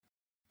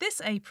This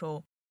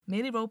April,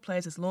 Merely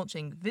Roleplayers is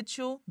launching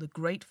Vigil, the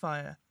Great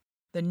Fire,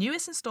 the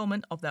newest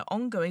instalment of their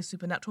ongoing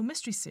supernatural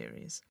mystery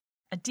series.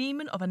 A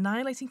demon of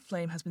annihilating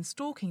flame has been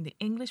stalking the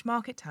English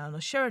market town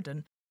of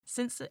Sheridan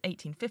since the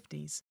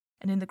 1850s,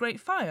 and in the Great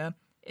Fire,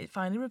 it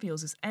finally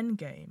reveals its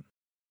endgame.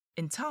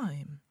 In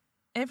time,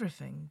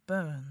 everything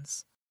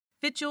burns.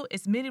 Vigil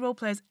is Merely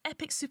Roleplayers'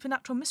 epic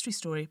supernatural mystery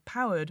story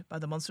powered by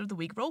the Monster of the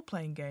Week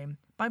role-playing game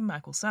by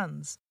Michael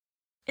Sands.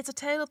 It's a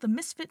tale of the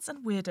misfits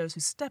and weirdos who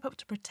step up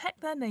to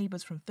protect their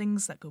neighbours from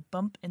things that go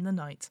bump in the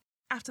night,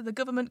 after the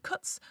government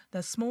cuts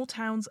their small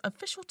town's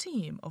official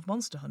team of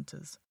monster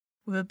hunters.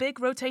 With a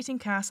big rotating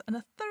cast and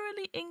a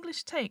thoroughly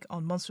English take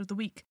on Monster of the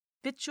Week,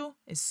 Vigil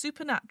is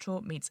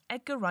Supernatural meets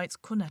Edgar Wright's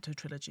Cornetto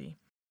trilogy.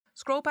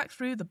 Scroll back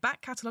through the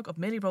back catalogue of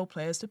Merely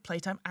Roleplayers to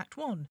Playtime Act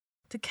 1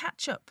 to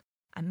catch up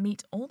and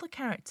meet all the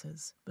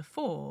characters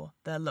before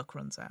their luck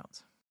runs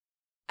out.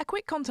 A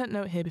quick content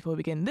note here before we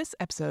begin this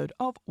episode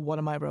of What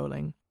Am I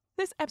Rolling?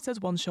 This episode's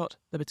one-shot,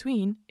 The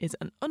Between, is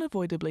an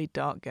unavoidably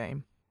dark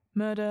game.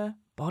 Murder,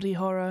 body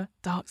horror,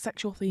 dark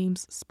sexual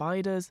themes,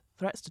 spiders,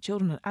 threats to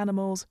children and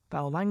animals,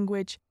 foul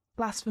language,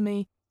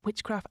 blasphemy,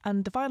 witchcraft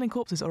and defiling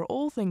corpses are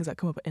all things that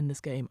come up in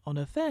this game on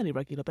a fairly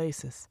regular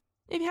basis.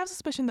 If you have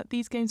suspicion that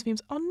these games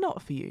themes are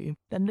not for you,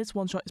 then this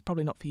one-shot is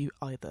probably not for you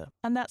either,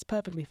 and that's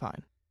perfectly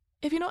fine.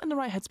 If you're not in the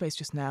right headspace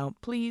just now,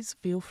 please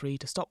feel free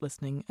to stop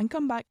listening and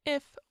come back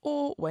if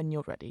or when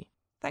you're ready.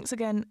 Thanks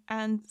again,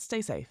 and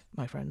stay safe,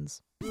 my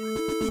friends.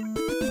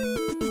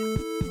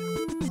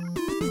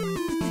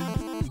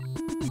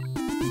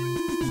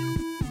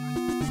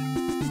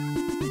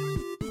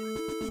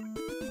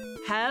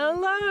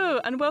 Hello,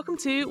 and welcome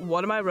to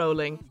What Am I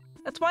Rolling?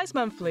 A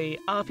twice-monthly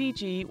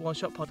RPG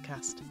one-shot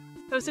podcast,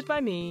 hosted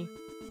by me,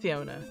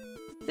 Fiona.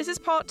 This is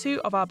part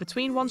 2 of our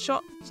Between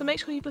one-shot, so make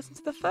sure you've listened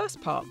to the first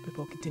part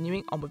before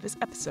continuing on with this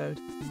episode.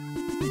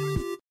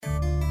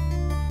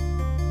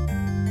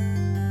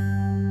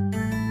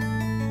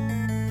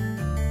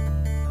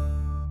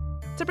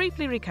 To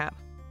briefly recap,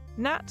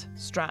 Nat,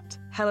 Strat,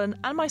 Helen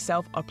and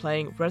myself are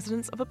playing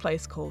residents of a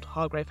place called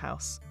Hargrave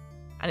House,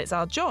 and it's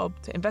our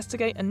job to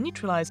investigate and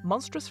neutralise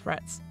monstrous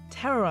threats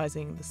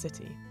terrorising the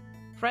city.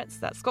 Threats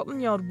that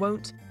Scotland Yard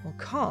won't or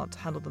can't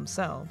handle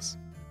themselves.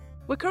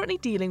 We're currently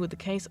dealing with the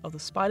case of the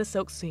Spider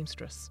Silk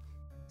seamstress.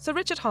 Sir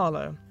Richard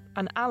Harlow,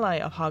 an ally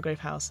of Hargrave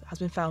House, has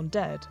been found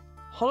dead,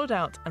 hollowed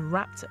out and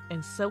wrapped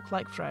in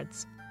silk-like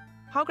threads.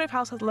 Hargrave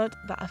House has learnt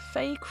that a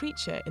fey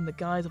creature in the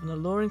guise of an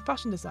alluring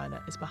fashion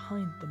designer is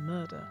behind the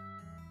murder.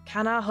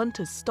 Can our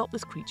hunters stop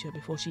this creature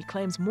before she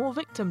claims more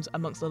victims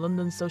amongst the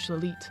London social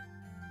elite?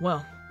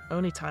 Well,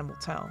 only time will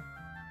tell.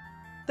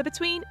 The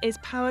Between is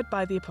powered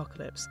by the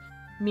apocalypse,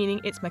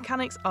 meaning its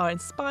mechanics are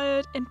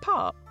inspired, in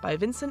part, by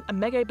Vincent and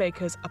Megay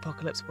Baker's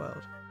Apocalypse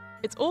World.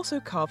 It's also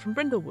carved from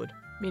Brindlewood,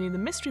 meaning the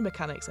mystery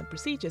mechanics and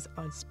procedures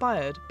are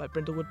inspired by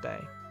Brindlewood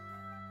Bay.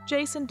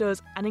 Jason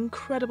does an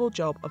incredible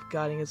job of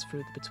guiding us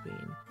through the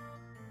Between,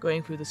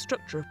 going through the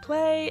structure of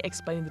play,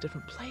 explaining the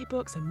different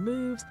playbooks and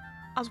moves,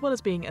 as well as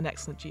being an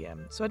excellent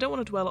GM, so I don't want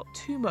to dwell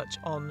too much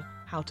on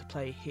how to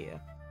play here,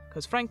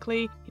 because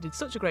frankly, he did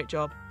such a great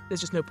job,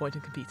 there's just no point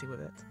in competing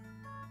with it.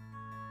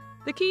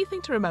 The key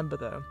thing to remember,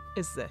 though,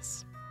 is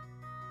this.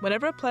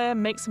 Whenever a player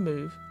makes a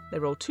move, they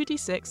roll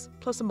 2d6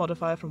 plus a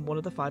modifier from one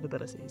of the 5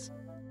 abilities.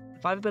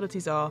 The 5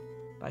 abilities are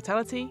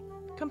Vitality,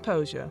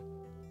 Composure,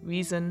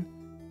 Reason,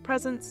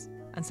 Presence,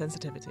 and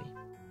Sensitivity.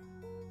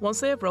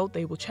 Once they have rolled,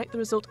 they will check the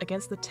result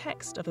against the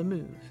text of a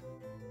move.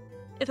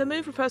 If a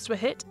move refers to a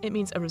hit, it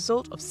means a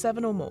result of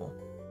 7 or more.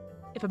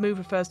 If a move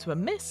refers to a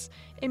miss,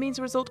 it means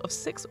a result of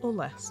 6 or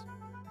less.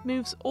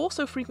 Moves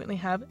also frequently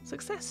have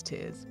success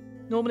tiers,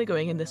 normally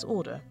going in this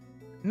order.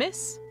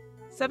 Miss,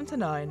 7 to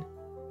 9,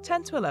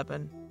 10 to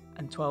 11,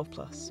 and 12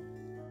 plus.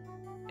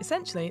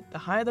 Essentially, the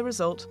higher the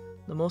result,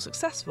 the more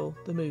successful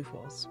the move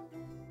was.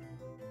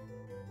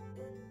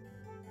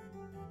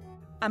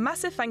 A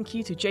massive thank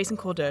you to Jason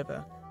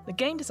Cordova, the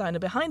game designer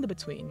behind The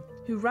Between,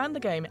 who ran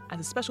the game as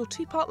a special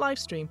 2-part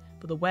livestream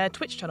for the Ware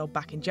Twitch channel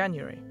back in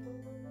January.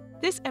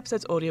 This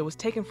episode's audio was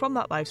taken from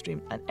that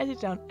livestream and edited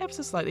down ever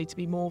so slightly to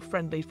be more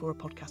friendly for a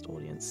podcast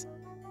audience.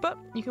 But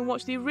you can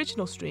watch the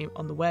original stream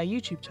on the Ware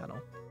YouTube channel.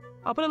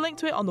 I'll put a link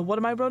to it on the What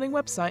Am I Rolling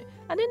website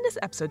and in this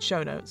episode's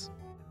show notes.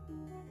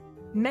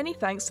 Many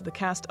thanks to the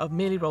cast of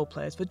Merely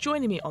Roleplayers for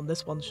joining me on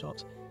this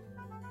one-shot.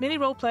 Merely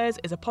Roleplayers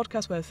is a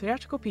podcast where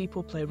theatrical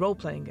people play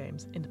role-playing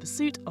games in the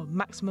pursuit of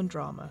maximum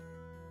drama.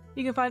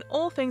 You can find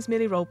all things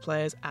Merely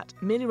Roleplayers at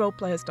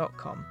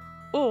merelyroleplayers.com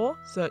or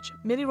search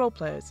Merely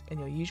Roleplayers in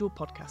your usual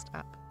podcast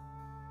app.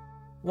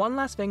 One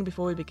last thing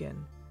before we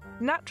begin.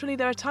 Naturally,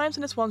 there are times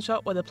in this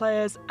one-shot where the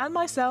players and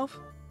myself,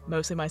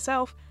 mostly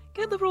myself,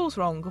 get the rules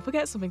wrong or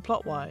forget something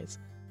plot-wise.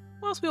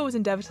 Whilst we always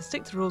endeavour to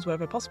stick to rules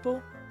wherever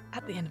possible,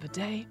 at the end of the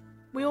day,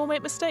 we all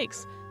make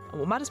mistakes, and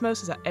what matters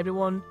most is that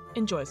everyone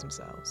enjoys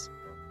themselves.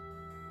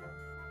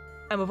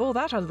 And with all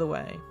that out of the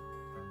way,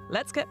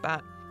 let's get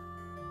back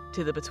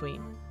to The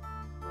Between.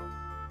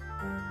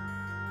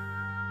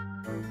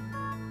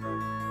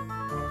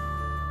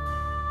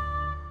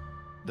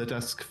 The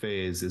dusk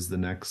phase is the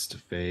next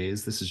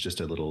phase. This is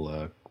just a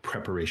little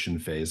preparation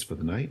phase for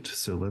the night.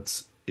 So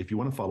if you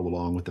want to follow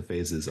along with the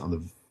phases, on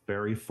the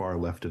very far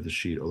left of the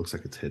sheet, it looks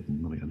like it's hidden.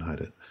 Let me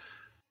unhide it.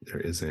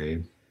 There's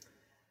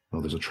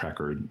a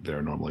tracker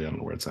there normally. I don't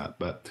know where it's at,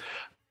 but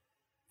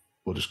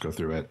we'll just go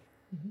through it.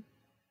 Mm-hmm.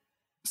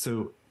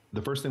 So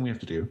the first thing we have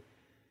to do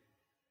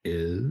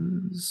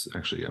is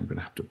actually, I'm going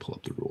to have to pull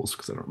up the rules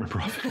because I don't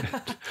remember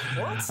offhand.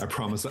 What? I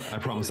promise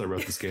I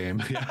wrote this game.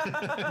 Yeah.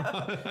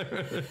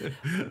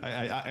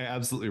 I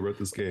absolutely wrote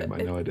this game. I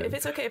know I did. If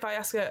it's okay if I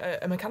ask a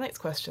mechanics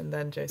question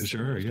then, Jason.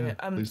 Sure, yeah.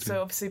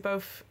 So obviously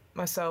both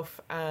myself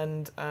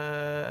and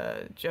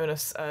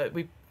Jonas,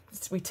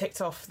 we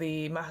ticked off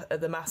the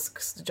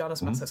masks,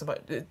 Janus masks.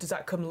 But does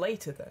that come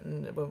later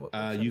then?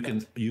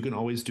 You can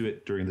always do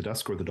it during the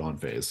dusk or the dawn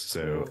phase.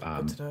 So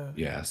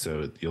yeah,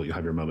 so you'll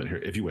have your moment here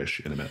if you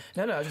wish in a minute.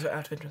 No, just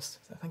out of interest.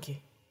 So thank you.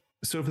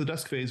 So for the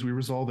dusk phase, we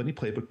resolve any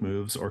playbook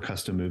moves or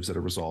custom moves that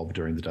are resolved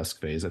during the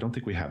dusk phase. I don't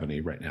think we have any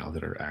right now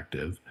that are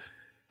active.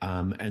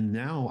 And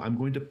now I'm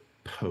going to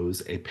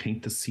pose a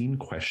paint the scene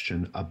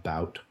question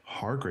about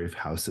Hargrave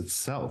House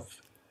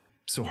itself.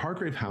 So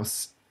Hargrave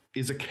House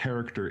is a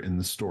character in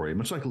the story,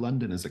 much like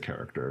London is a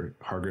character.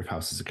 Hargrave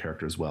House is a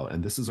character as well.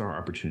 And this is our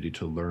opportunity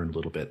to learn a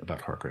little bit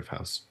about Hargrave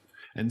House.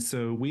 And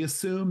so we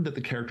assume that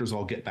the characters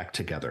all get back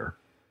together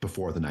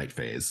before the night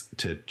phase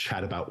to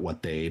chat about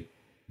what they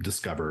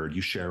discovered.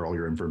 You share all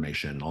your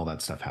information, all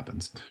that stuff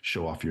happens.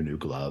 Show off your new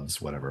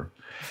gloves, whatever.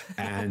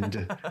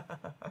 And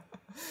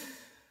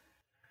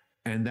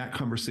and that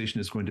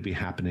conversation is going to be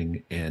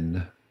happening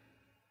in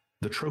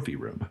the trophy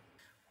room.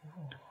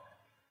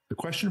 The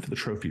question for the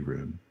trophy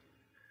room: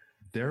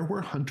 there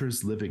were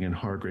hunters living in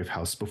Hargrave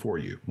House before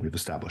you. We've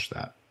established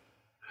that.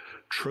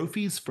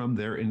 Trophies from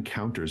their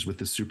encounters with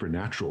the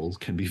supernatural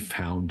can be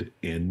found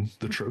in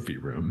the trophy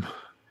room.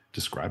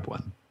 Describe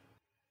one.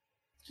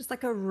 Just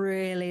like a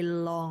really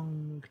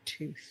long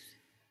tooth.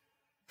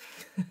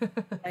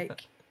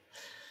 like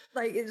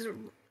it's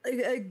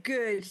a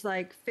good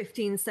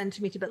 15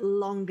 centimeter, but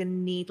longer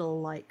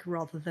needle-like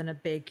rather than a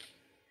big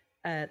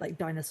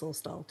dinosaur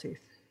style tooth.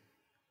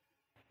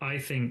 I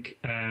think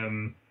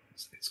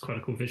it's quite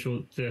a cool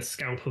visual. The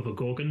scalp of a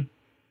gorgon.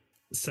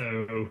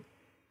 So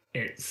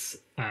it's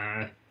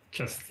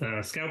just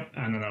the scalp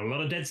and then a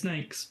lot of dead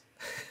snakes.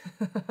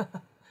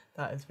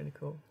 That is really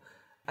cool.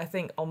 I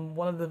think on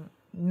one of the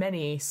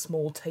many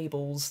small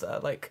tables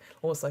that are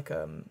almost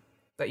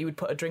that you would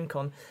put a drink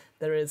on,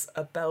 there is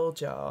a bell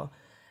jar,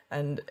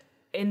 and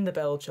in the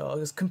bell jar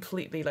is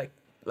completely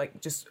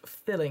just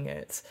filling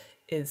it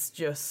is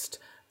just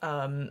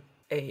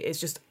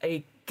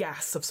a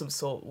gas of some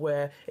sort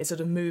where it's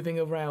sort of moving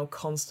around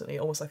constantly,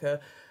 almost like a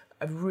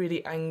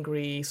really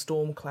angry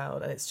storm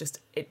cloud, and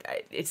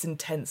it's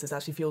intense. It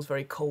actually feels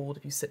very cold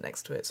if you sit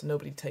next to it, so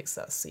nobody takes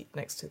that seat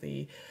next to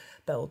the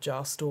bell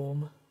jar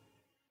storm.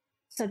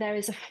 So there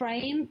is a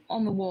frame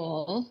on the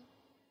wall,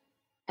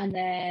 and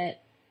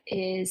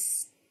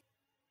there's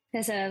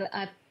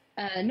a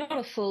not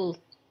a full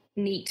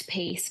neat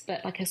piece,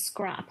 but like a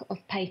scrap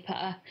of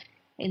paper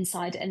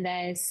inside, and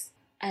there's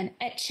an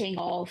etching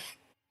of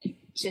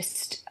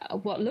just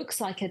what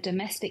looks like a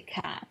domestic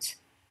cat,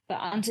 but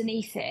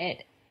underneath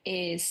it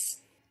is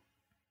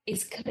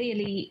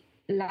clearly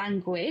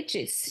language.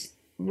 It's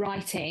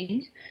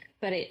writing,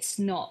 but it's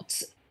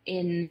not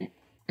in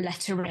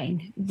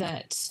lettering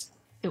that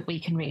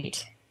we can read.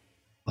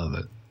 Love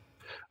it.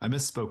 I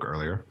misspoke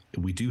earlier.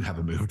 We do have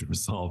a move to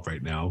resolve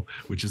right now,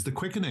 which is the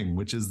quickening,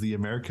 which is the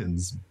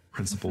Americans'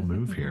 principal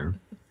move here.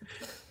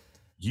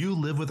 You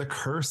live with a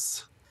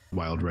curse,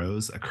 Wild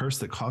Rose, a curse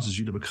that causes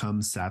you to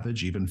become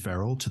savage, even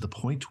feral, to the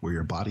point where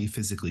your body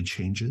physically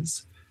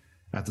changes.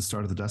 At the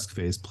start of the dusk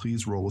phase,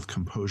 please roll with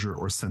composure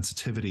or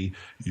sensitivity,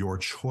 your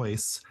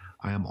choice.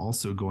 I am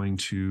also going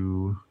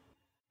to...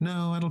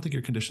 No, I don't think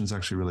your conditions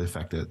actually really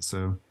affect it.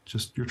 So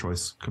just your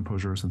choice,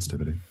 composure or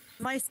sensitivity.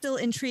 Am I still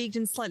intrigued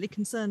and slightly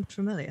concerned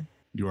from earlier?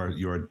 You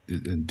are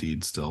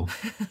indeed still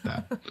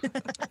that.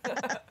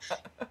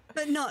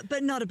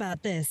 but not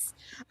about this.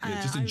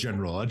 Yeah, just in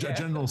general, a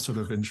general sort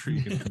of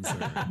intrigue and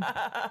concern.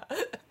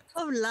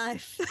 Of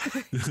life.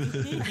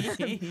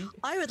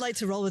 I would like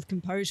to roll with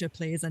composure,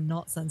 please, and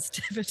not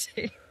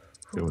sensitivity.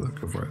 Go with it.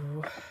 Go for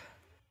it.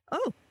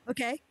 Oh,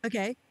 okay.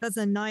 That's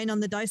a 9 on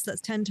the dice.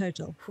 That's 10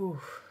 total.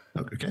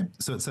 Okay,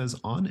 so it says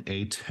on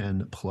a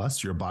 10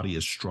 plus, your body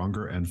is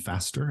stronger and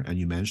faster, and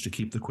you manage to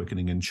keep the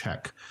quickening in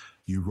check.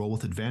 You roll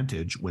with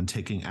advantage when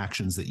taking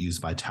actions that use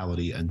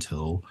vitality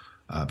until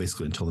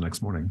the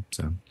next morning.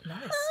 So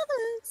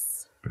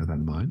nice. Bear that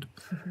in mind.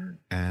 Mm-hmm.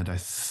 And I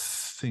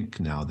think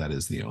now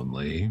that's the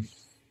only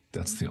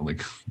dusk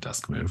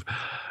move.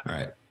 All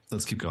right,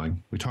 let's keep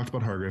going. We talked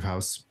about Hargrave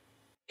House.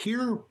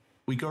 Here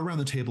we go around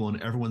the table and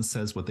everyone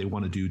says what they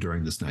want to do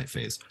during this night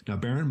phase. Now,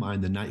 bear in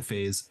mind the night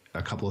phase,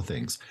 a couple of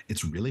things.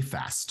 It's really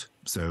fast.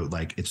 So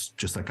it's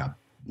just like a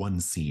one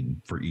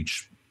scene for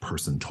each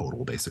person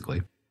total,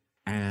 basically.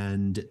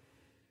 And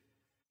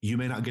You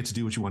may not get to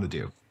do what you want to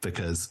do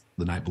because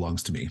the night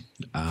belongs to me.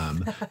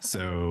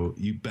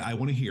 But I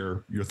want to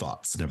hear your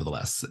thoughts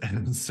nevertheless.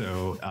 And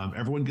so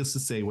everyone gets to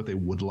say what they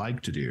would like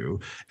to do.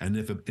 And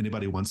if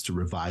anybody wants to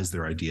revise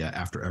their idea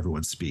after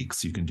everyone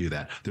speaks, you can do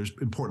that.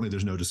 Importantly,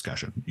 there's no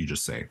discussion. You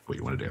just say what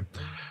you want to do.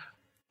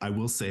 I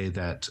will say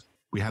that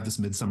we have this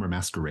Midsummer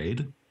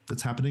Masquerade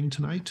that's happening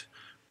tonight,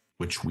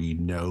 which we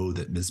know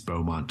that Ms.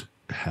 Beaumont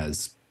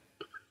has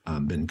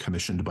been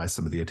commissioned by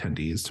some of the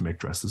attendees to make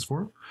dresses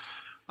for.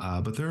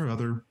 But there are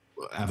other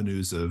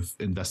avenues of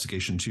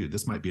investigation too.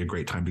 This might be a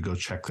great time to go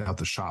check out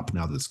the shop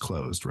now that it's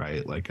closed,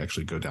 right? Like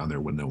actually go down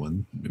there when no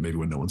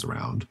one's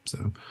around.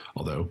 So,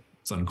 although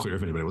it's unclear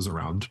if anybody was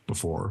around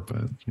before,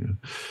 but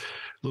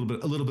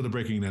a little bit of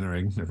breaking and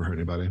entering never hurt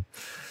anybody.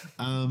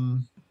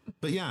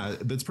 But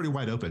it's pretty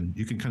wide open.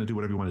 You can kind of do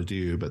whatever you want to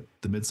do, but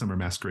the Midsummer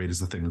Masquerade is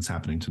the thing that's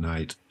happening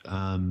tonight.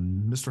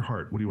 Mr.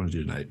 Hart, what do you want to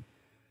do tonight?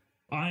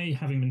 I,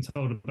 having been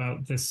told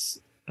about this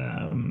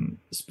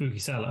spooky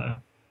cellar,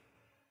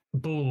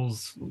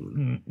 balls,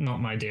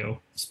 not my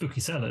deal. Spooky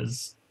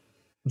cellars,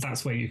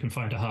 that's where you can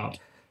find a heart.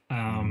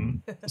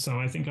 So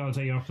I think I'll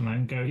take you after that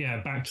and go,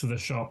 back to the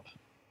shop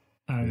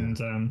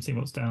and see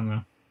what's down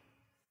there.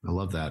 I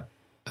love that.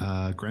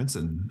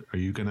 Granson, are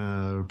you going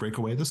to break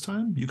away this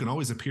time? You can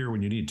always appear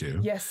when you need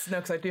to. Yes, no,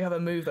 because I do have a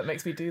move that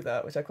makes me do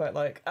that, which I quite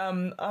like.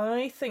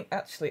 I think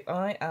actually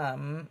I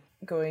am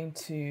going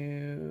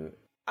to...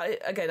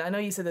 I know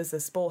you said there's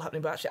this ball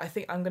happening, but actually I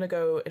think I'm going to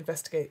go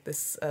investigate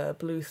this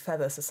Blue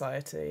Feather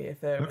Society. If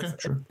they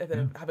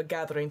have a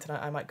gathering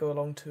tonight, I might go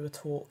along to a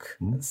talk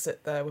and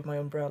sit there with my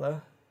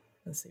umbrella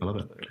and see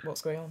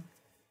what's going on.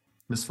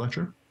 Miss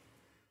Fletcher?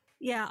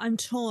 Yeah, I'm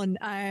torn.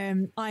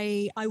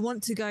 I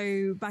want to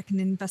go back and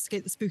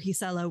investigate the spooky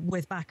cellar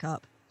with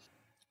backup,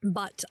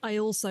 but I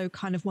also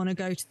kind of want to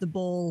go to the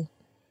ball,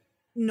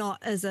 not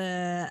as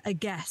a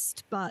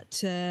guest,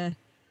 but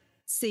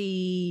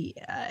see,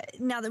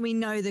 now that we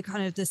know the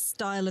kind of the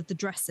style of the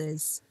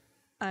dresses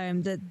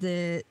that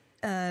the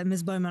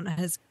Ms. Beaumont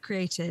has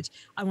created,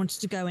 I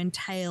wanted to go and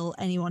tail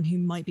anyone who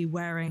might be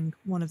wearing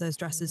one of those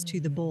dresses to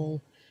the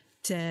ball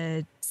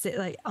to sit,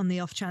 like, on the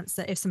off chance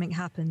that if something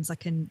happens, I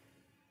can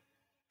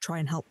try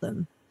and help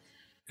them.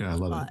 Yeah, I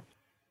love it.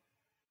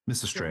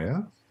 Miss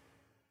Estrella,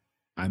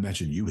 I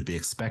imagine you would be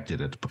expected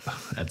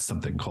at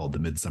something called the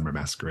Midsummer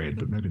Masquerade,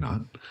 but maybe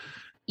not.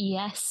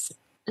 Yes.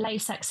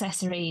 Lace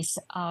accessories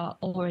are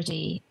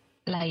already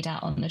laid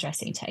out on the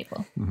dressing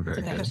table.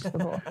 Very good.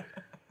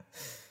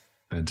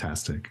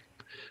 Fantastic.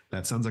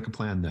 That sounds like a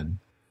plan then.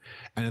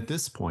 And at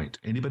this point,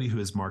 anybody who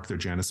has marked their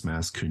Janus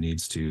mask who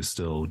needs to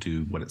still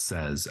do what it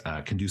says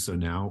can do so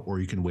now, or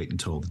you can wait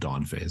until the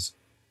dawn phase.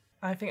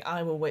 I think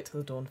I will wait till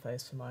the dawn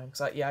phase for mine,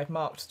 because I've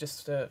marked,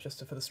 just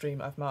for the stream,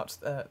 I've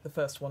marked the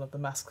first one of the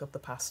Mask of the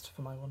Past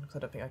for my one, because I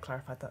don't think I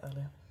clarified that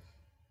earlier.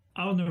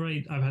 I'll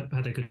narrate. I've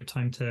had a good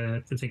time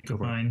to think of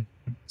mine.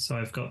 So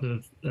I've got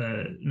the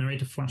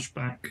narrate a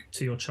flashback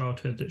to your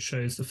childhood that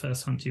shows the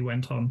first hunt you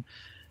went on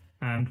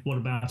and what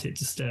about it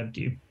disturbed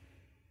you.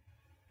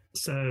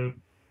 So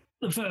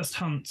the first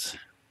hunt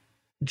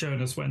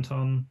Jonas went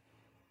on,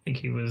 I think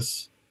he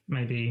was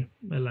maybe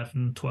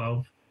 11,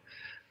 12.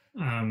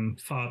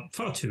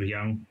 Far too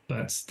young,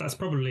 but that's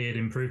probably an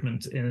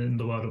improvement in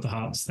the world of the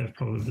hearts. They've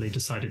probably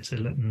decided to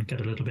let them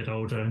get a little bit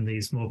older in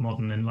these more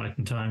modern,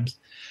 enlightened times.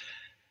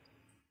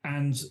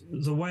 And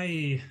the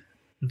way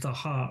the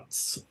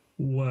hearts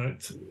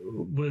worked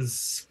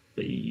was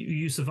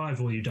you survive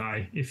or you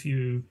die. If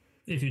you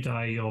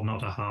die, you're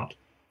not a heart.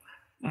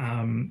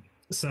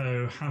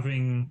 So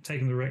having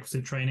taken the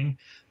requisite training,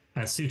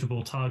 a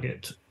suitable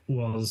target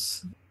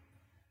was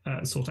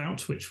sought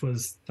out, which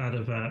was that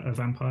of a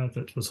vampire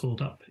that was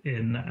hauled up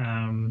in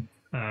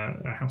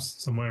a house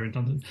somewhere in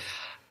London.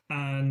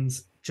 And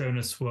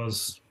Jonas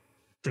was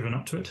driven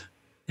up to it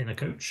in a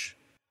coach,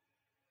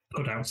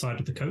 put outside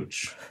of the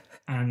coach,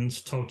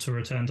 and told to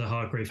return to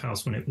Hargrave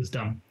House when it was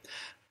done.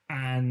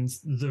 And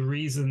the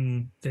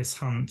reason this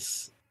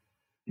hunt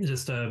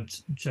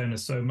disturbed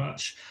Jonas so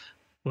much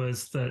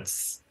was that,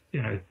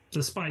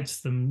 despite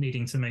them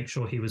needing to make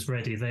sure he was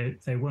ready,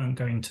 they weren't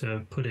going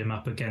to put him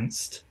up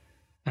against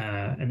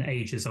an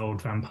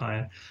ages-old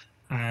vampire.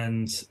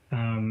 And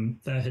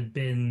there had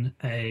been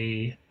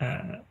a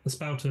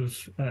spout of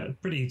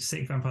pretty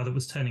sick vampire that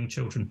was turning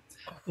children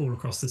all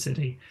across the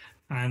city.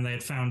 And they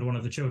had found one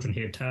of the children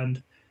he had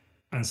turned.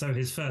 And so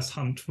his first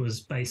hunt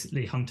was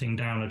basically hunting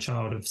down a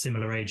child of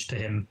similar age to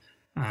him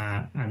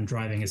and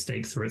driving a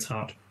stake through its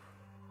heart.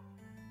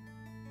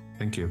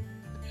 Thank you.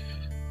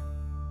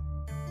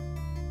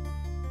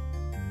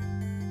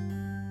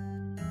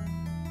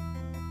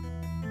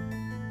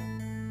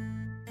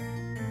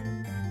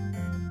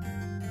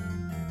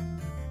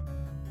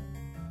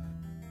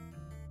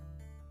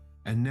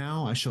 And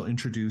now I shall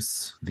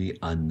introduce the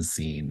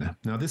unseen.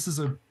 Now, this is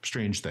a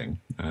strange thing.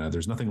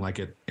 There's nothing like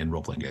it in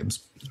role-playing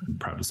games, I'm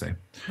proud to say.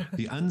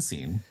 The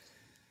unseen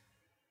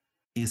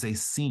is a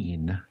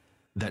scene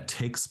that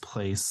takes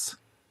place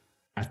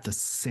at the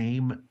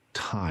same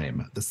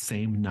time, the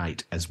same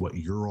night as what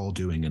you're all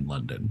doing in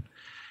London.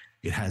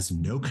 It has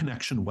no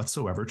connection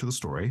whatsoever to the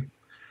story.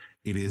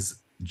 It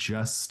is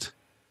just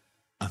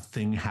a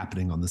thing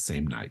happening on the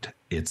same night.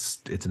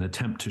 It's an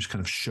attempt to kind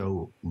of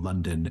show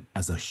London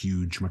as a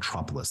huge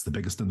metropolis, the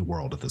biggest in the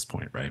world at this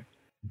point, right?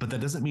 But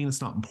that doesn't mean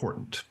it's not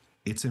important.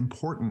 It's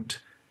important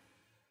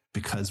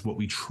because what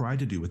we try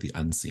to do with the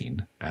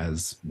unseen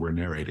as we're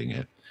narrating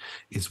it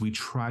is we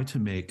try to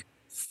make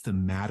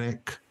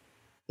thematic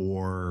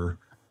or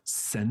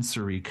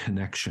sensory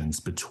connections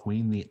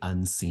between the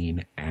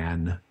unseen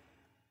and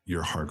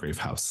your Hargrave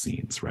house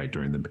scenes, right?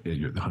 During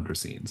the hunter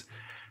scenes.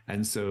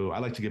 And so I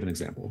like to give an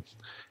example.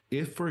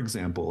 If, for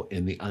example,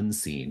 in the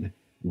unseen,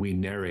 we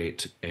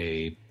narrate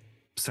a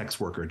sex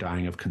worker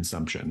dying of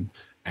consumption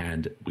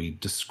and we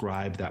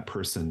describe that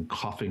person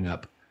coughing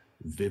up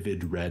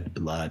vivid red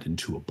blood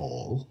into a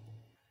bowl,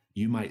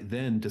 you might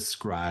then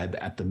describe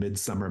at the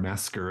Midsummer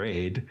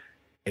Masquerade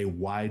a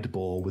wide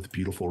bowl with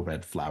beautiful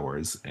red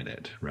flowers in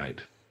it,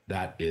 right?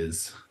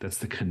 That's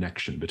the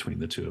connection between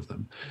the two of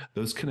them.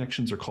 Those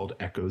connections are called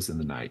echoes in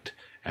the night,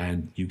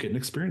 and you get an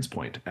experience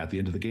point at the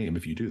end of the game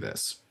if you do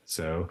this.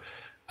 So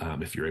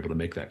if you're able to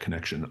make that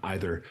connection,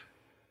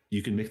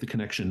 you can make the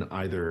connection in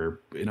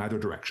either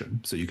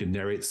direction. So you can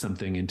narrate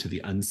something into the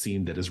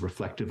unseen that is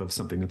reflective of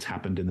something that's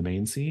happened in the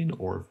main scene,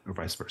 or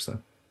vice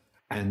versa.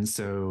 And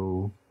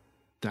so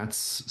that's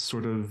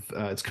sort of,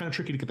 it's kind of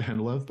tricky to get the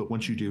handle of, but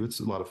once you do, it's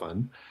a lot of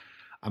fun.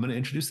 I'm going to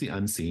introduce the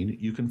unseen.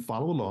 You can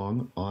follow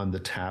along on the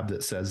tab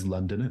that says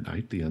London at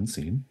Night, the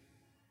unseen.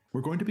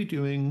 We're going to be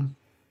doing,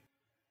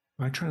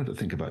 I try not to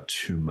think about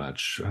too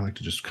much. I like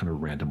to just kind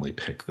of randomly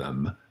pick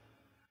them.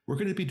 We're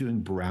going to be doing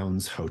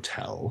Brown's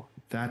Hotel.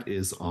 That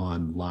is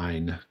on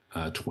line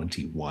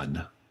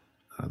 21,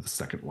 the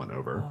second one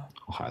over. Oh.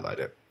 I'll highlight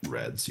it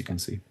red so you can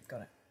see.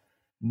 Got it.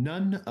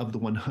 None of the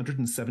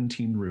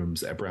 117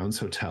 rooms at Brown's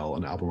Hotel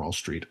on Albemarle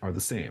Street are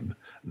the same,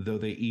 though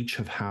they each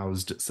have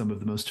housed some of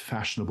the most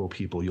fashionable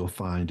people you'll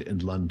find in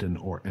London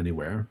or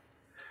anywhere.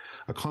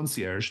 A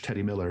concierge,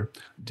 Teddy Miller,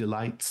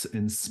 delights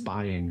in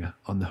spying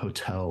on the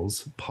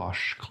hotel's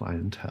posh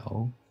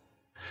clientele.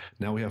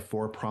 Now we have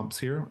 4 prompts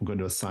here. I'm going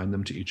to assign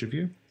them to each of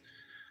you.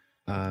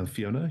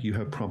 Fiona, you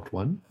have prompt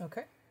 1.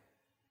 Okay.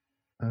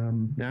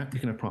 Nat, you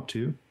can have prompt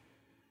 2.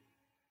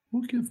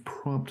 We'll give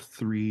prompt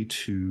 3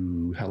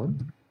 to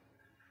Helen.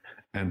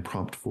 And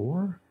prompt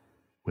 4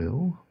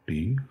 will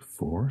be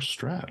for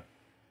Strat.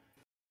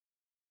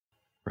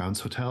 Brown's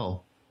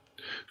Hotel.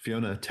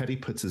 Fiona, Teddy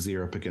puts his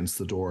ear up against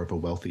the door of a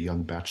wealthy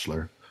young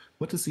bachelor.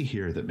 What does he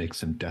hear that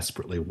makes him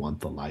desperately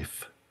want the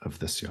life of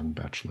this young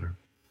bachelor?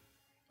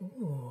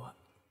 Ooh.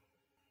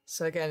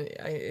 So again,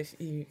 if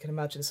you can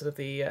imagine sort of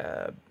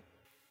the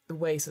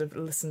way sort of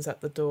listens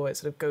at the door, it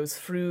sort of goes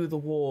through the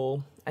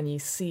wall and you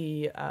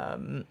see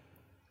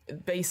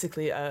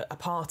basically a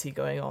party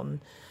going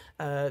on.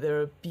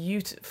 There are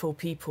beautiful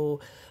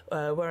people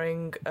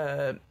wearing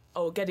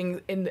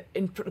getting in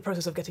the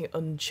process of getting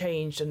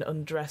unchanged and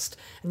undressed,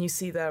 and you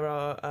see there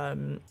are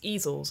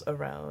easels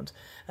around,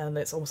 and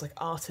it's almost like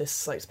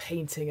artists like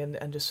painting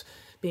and just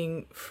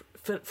being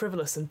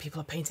frivolous, and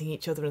people are painting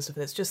each other and stuff,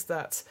 and it's just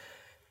that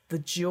the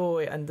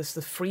joy and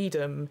the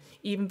freedom,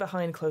 even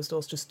behind closed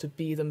doors, just to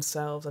be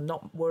themselves and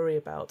not worry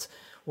about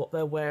what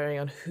they're wearing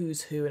and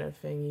who's who and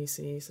everything. You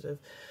see sort of,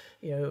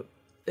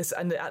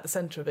 and at the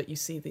centre of it, you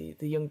see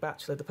the young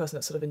bachelor, the person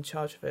that's sort of in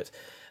charge of it,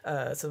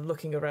 sort of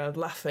looking around,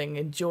 laughing,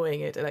 enjoying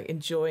it, like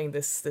enjoying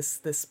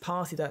this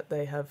party that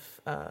they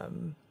have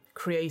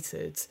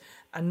created,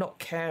 and not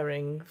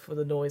caring for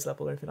the noise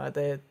level or anything like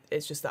that.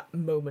 It's just that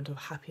moment of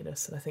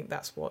happiness, and I think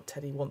that's what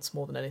Teddy wants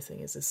more than anything,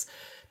 is this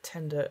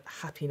tender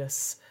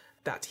happiness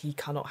that he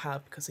cannot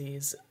have because he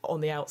is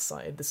on the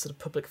outside, this sort of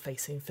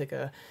public-facing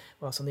figure,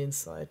 whilst on the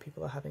inside,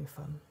 people are having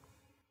fun.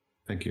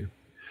 Thank you.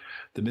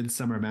 The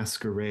Midsummer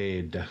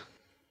Masquerade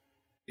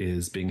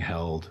is being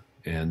held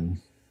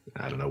in,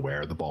 I don't know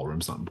where, the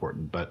ballroom's not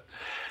important, but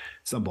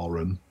some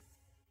ballroom.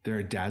 There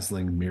are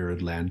dazzling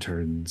mirrored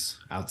lanterns.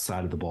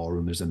 Outside of the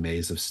ballroom, there's a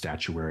maze of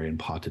statuary and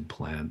potted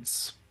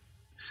plants.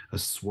 A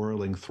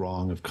swirling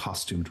throng of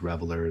costumed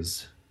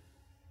revelers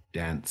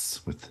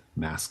dance with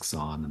masks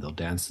on, and they'll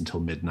dance until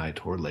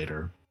midnight or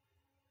later.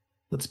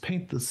 Let's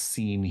paint the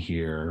scene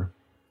here.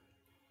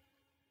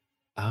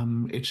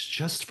 It's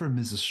just for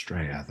Ms.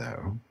 Estrella,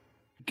 though.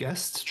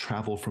 Guests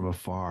travel from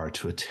afar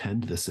to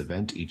attend this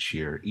event each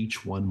year,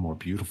 each one more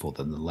beautiful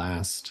than the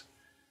last.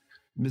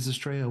 Ms.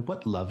 Estrella,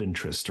 what love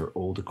interest or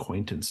old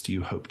acquaintance do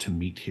you hope to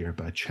meet here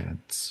by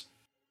chance?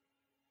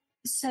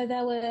 So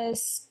there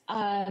was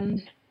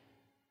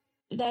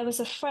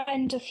a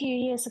friend a few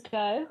years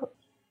ago,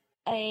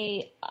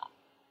 a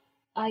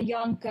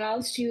young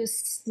girl. She was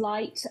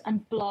slight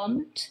and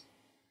blonde,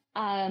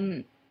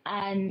 and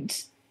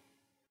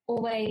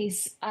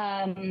always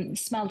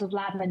smelled of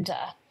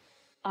lavender.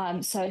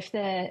 So if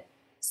the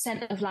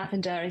scent of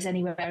lavender is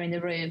anywhere in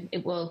the room,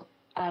 it will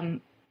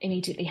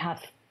immediately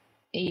have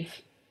Eve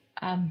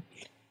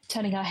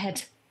turning her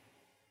head.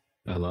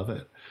 I love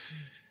it.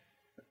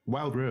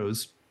 Wild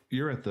Rose,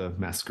 you're at the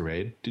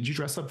masquerade. Did you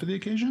dress up for the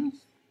occasion?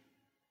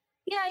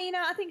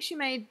 Yeah, I think she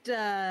made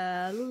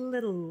a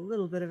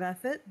little bit of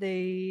effort.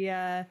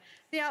 The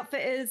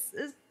outfit is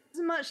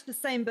much the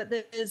same, but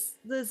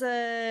there's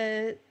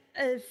a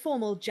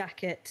formal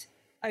jacket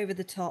over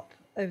the top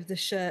of the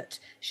shirt.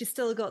 She's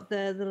still got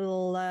the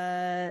little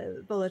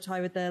bolo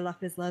tie with the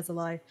lapis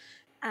lazuli,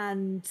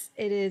 and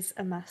it is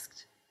a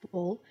masked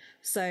ball.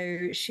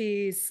 So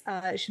she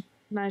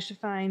managed to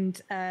find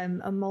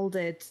a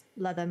molded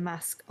leather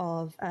mask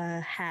of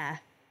hair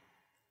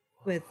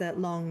with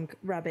long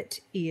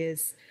rabbit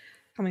ears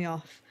coming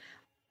off.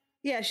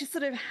 Yeah, she's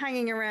sort of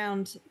hanging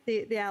around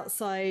the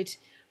outside,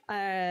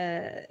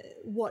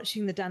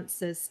 watching the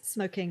dancers,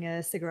 smoking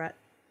a cigarette,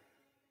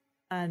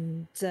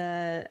 and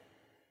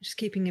just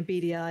keeping a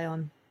beady eye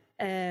on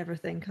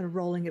everything, kind of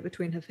rolling it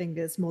between her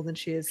fingers more than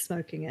she is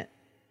smoking it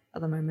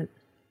at the moment.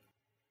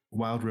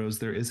 Wild Rose,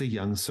 there is a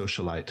young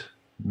socialite,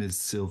 Ms.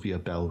 Sylvia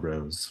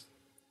Belrose,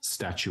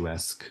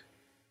 statuesque,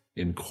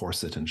 in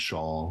corset and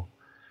shawl,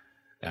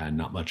 and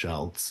not much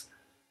else.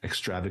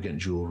 Extravagant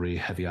jewelry,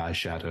 heavy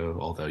eyeshadow,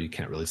 although you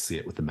can't really see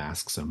it with the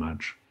mask so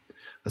much.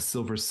 A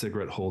silver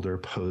cigarette holder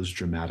posed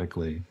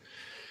dramatically.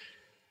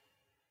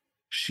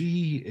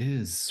 She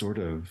is sort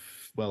of,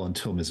 well,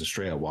 until Ms.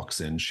 Estrella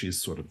walks in,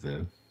 she's sort of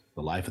the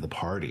life of the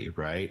party,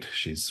 right?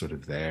 She's sort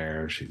of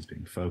there. She's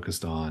being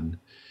focused on.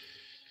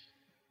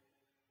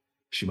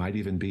 She might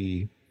even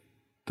be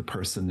the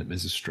person that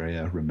Ms.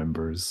 Estrella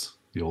remembers,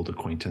 the old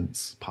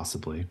acquaintance,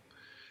 possibly.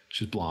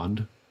 She's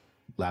blonde.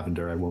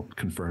 Lavender, I won't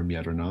confirm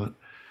yet or not,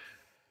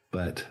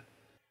 but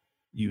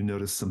you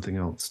notice something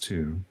else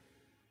too.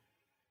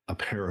 A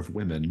pair of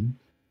women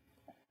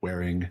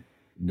wearing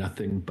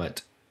nothing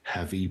but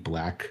heavy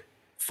black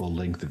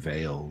full-length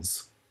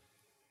veils,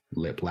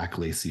 black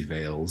lacy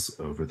veils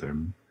over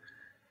them.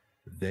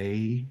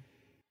 They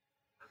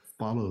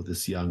follow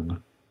this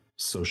young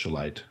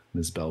socialite,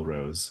 Ms.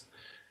 Belrose.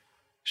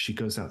 She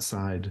goes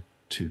outside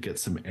to get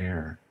some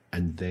air,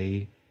 and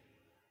they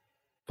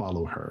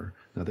follow her.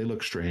 Now, they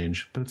look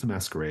strange, but it's a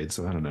masquerade,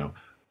 so I don't know.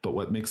 But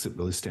what makes it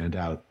really stand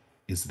out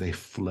is they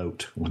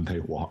float when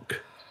they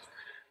walk.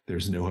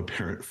 There's no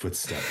apparent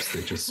footsteps.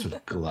 They just sort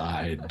of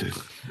glide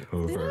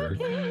over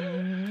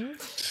to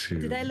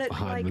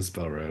behind Miss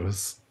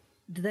Belrose.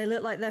 Do they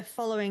look like they're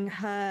following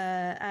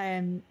her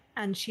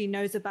and she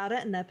knows about it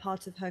and they're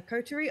part of her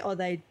coterie, or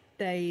they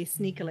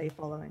sneakily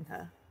following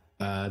her?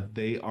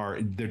 They're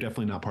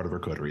definitely not part of her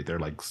coterie. They're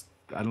like,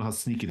 I don't know how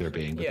sneaky they're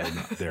being, but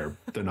they're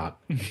not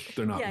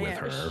with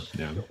her.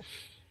 Yeah.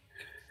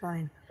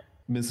 Fine.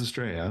 Ms.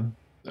 Estrella,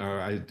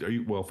 are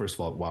you? Well, first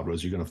of all, Wild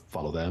Rose, you're going to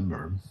follow them,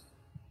 or?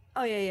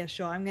 Oh yeah,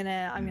 sure. I'm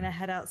gonna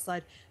head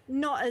outside.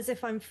 Not as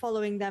if I'm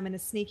following them in a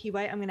sneaky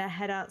way. I'm gonna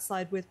head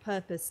outside with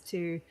purpose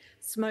to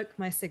smoke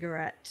my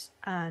cigarette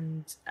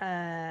and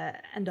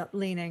end up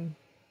leaning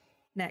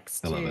next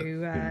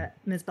to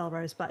Ms.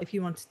 Belrose. But if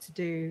you wanted to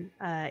do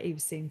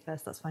Eve's scene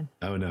first, that's fine.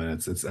 Oh no,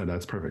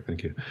 that's perfect.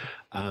 Thank you,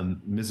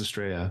 Ms.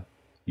 Estrella.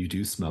 You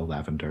do smell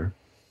lavender.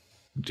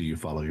 Do you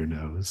follow your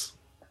nose?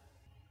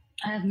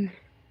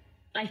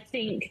 I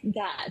think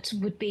that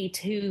would be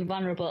too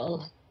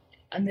vulnerable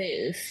a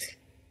move.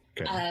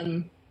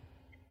 Okay.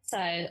 So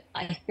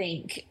I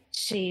think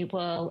she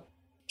will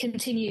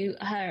continue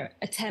her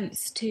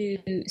attempts to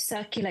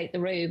circulate the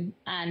room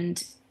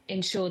and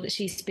ensure that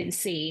she's been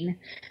seen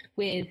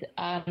with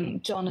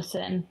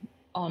Jonathan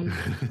on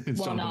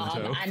one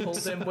arm and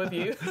hold him with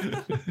you,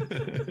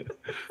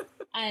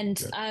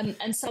 and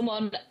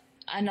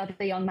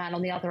another young man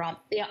on the other arm.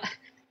 Yeah,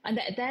 and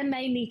they're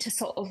mainly to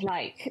sort of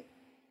like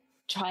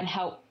try and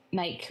help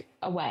make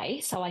a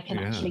way so I can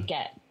actually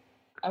get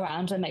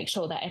around and make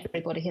sure that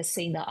everybody has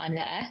seen that I'm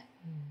there.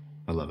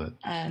 I love it.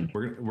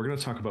 We're going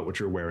to talk about what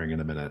you're wearing in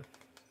a minute.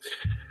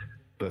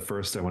 But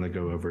first, I want to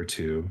go over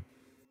to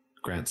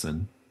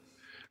Granson.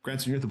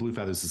 Granson, you're at the Blue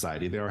Feather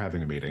Society. They are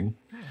having a meeting.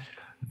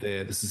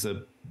 This is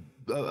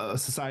a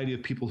society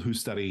of people who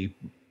study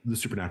the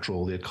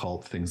supernatural, the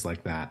occult, things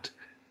like that.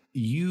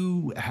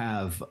 You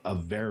have a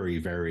very,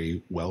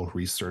 very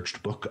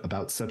well-researched book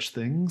about such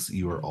things.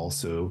 You are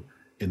also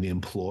in the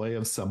employ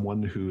of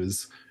someone who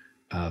is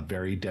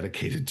very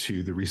dedicated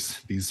to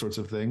these sorts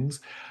of things.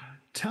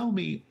 Tell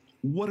me,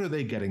 what are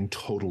they getting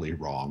totally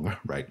wrong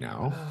right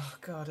now? Oh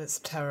God, it's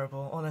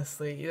terrible.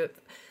 Honestly,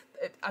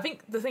 I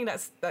think the thing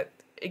that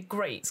it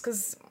grates,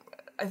 because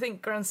I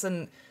think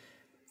Granson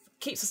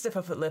keeps a stiff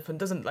upper lip and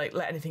doesn't like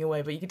let anything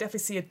away, but you can definitely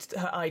see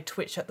her eye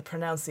twitch at the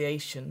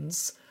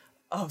pronunciations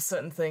of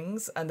certain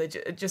things, and they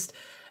just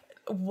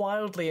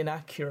wildly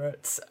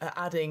inaccurate,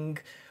 adding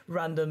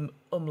random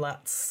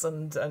umlauts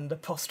and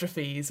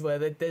apostrophes where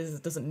there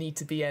doesn't need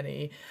to be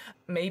any.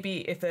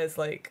 Maybe if there's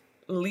like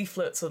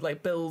leaflets or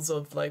like bills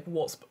of like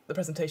what the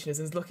presentation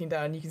is looking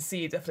down, you can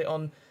see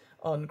definitely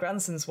on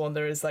Granson's one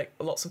there is like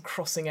lots of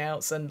crossing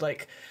outs and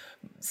like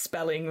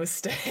spelling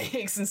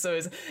mistakes, and so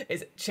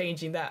is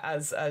changing that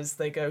as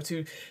they go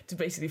to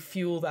basically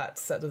fuel that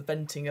sort of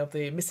venting of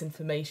the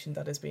misinformation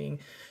that is being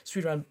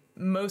strewed around,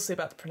 mostly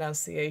about the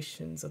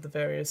pronunciations of the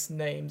various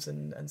names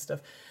and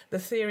stuff. The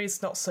theory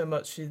is not so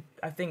much.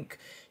 I think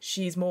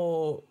she's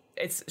more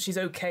she's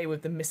okay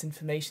with the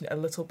misinformation a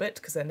little bit,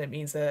 because then it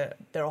means they're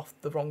off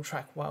the wrong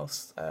track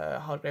whilst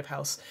Hardgrave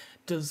House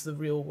does the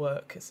real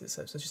work.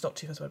 So she's not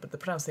too fussed about it, but the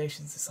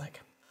pronunciations is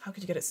like, how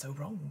could you get it so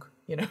wrong?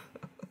 You know.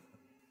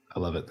 I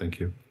love it. Thank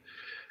you.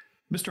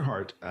 Mr.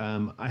 Hart,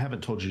 I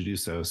haven't told you to do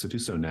so, so do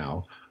so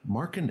now.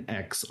 Mark an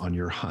X on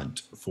your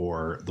hunt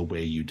for the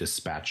way you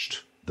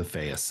dispatched the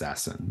Fey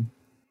assassin.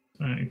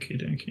 Okie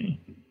dokie.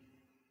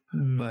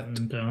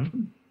 But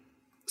Done.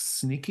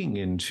 sneaking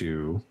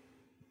into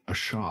a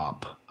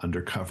shop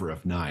under cover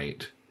of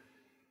night,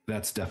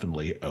 that's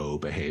definitely O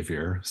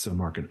behavior, so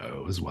mark an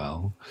O as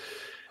well.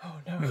 Oh,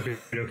 no.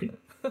 Okay.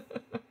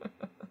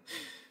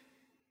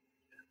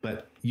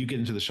 But you get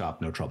into the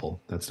shop, no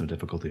trouble. That's no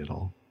difficulty at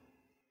all.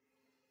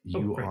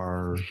 You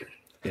are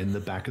in the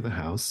back of the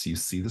house. You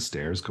see the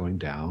stairs going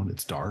down.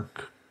 It's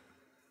dark.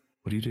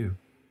 What do you do?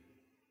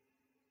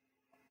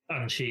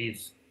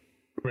 Unsheath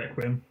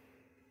Requiem,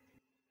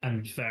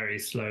 and very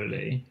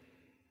slowly,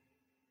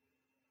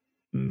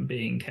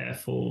 being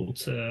careful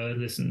to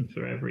listen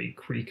for every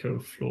creak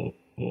of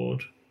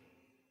floorboard,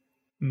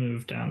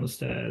 move down the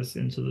stairs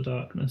into the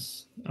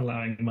darkness,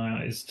 allowing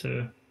my eyes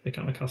to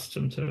become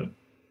accustomed to it.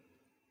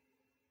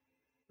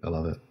 I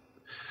love it.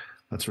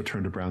 Let's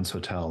return to Brown's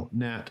Hotel.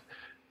 Nat,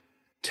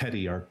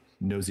 Teddy, our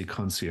nosy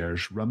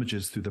concierge,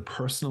 rummages through the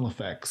personal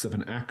effects of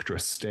an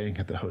actress staying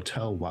at the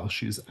hotel while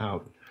she's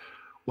out.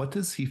 What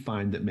does he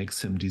find that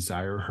makes him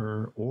desire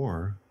her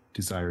or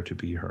desire to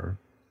be her?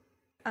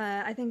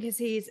 I think as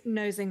he's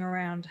nosing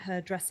around her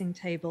dressing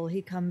table,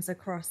 he comes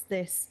across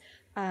this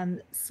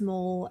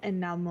small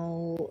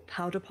enamel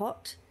powder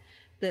pot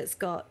that's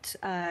got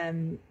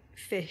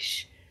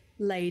fish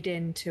laid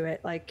into it,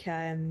 like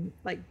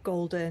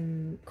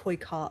golden koi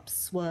carps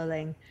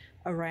swirling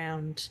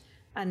around.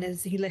 And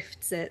as he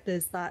lifts it,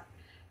 there's that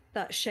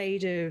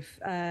shade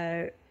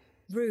of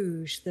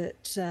rouge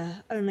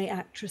that only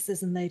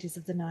actresses and ladies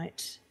of the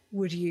night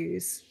would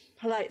use.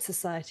 Polite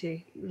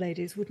society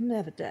ladies would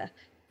never dare.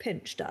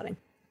 Pinch, darling.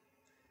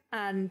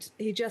 And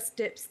he just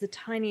dips the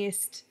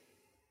tiniest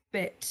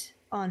bit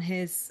on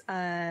his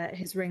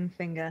ring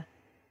finger,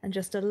 and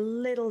just a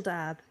little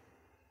dab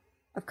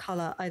of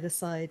colour either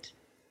side,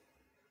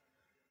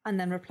 and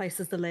then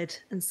replaces the lid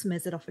and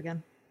smears it off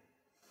again.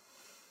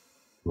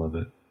 Love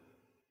it.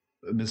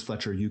 Miss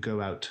Fletcher, you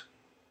go out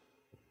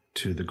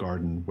to the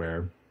garden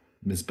where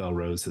Miss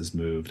Belrose has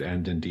moved,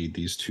 and indeed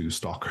these two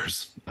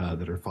stalkers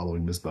that are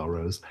following Miss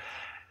Belrose.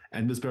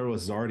 And Miss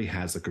Belrose already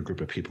has like a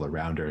group of people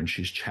around her, and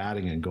she's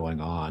chatting and going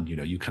on. You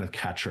know, you kind of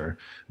catch her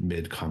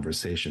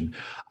mid-conversation.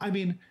 I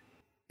mean,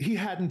 he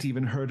hadn't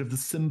even heard of the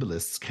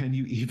symbolists. Can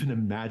you even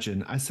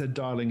imagine? I said,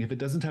 darling, if it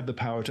doesn't have the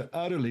power to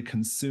utterly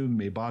consume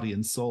me, body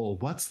and soul,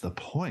 what's the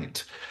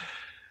point?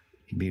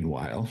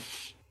 Meanwhile,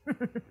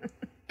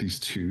 these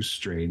two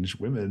strange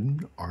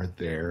women are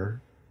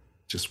there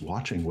just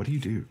watching. What do you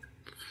do?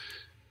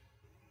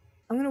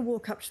 I'm going to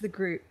walk up to the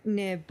group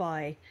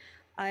nearby.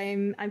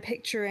 I'm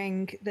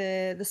picturing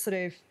the sort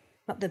of,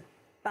 not the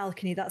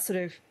balcony, that sort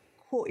of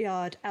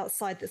courtyard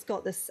outside that's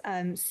got this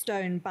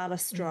stone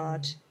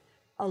balustrade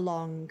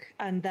along,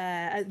 and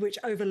there, which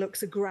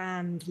overlooks a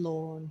grand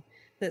lawn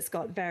that's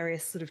got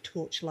various sort of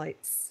torch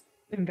lights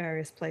in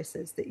various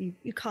places that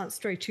you can't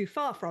stray too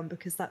far from,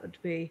 because that would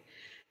be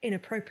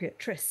inappropriate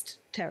tryst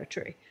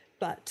territory.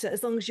 But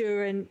as long as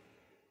you're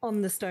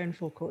on the stone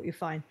forecourt, you're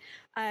fine.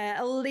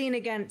 I'll lean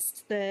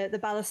against the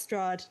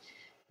balustrade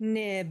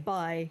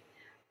nearby,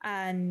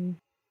 and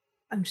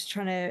I'm just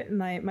trying to,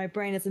 my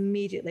brain has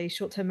immediately,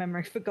 short-term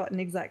memory, forgotten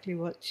exactly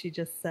what she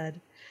just said.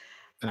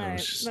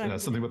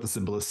 Something about the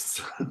symbolists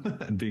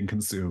and being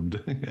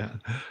consumed. Yeah.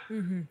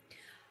 Mm-hmm.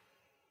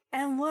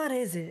 And what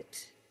is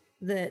it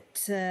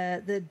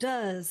that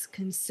does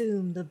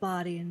consume the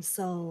body and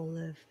soul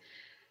of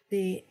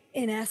the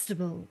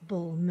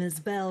inestimable Miss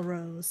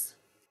Belrose?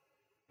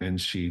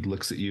 And she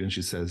looks at you and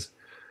she says,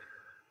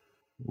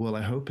 well,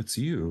 I hope it's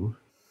you.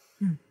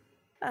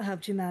 I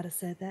hoped you might have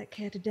said that.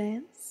 Care to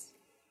dance?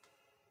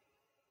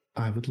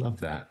 I would love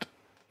that.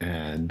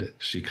 And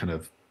she kind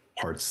of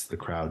parts the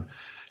crowd.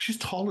 She's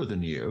taller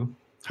than you.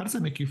 How does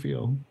that make you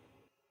feel?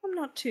 I'm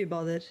not too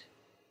bothered.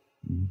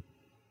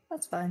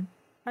 That's fine.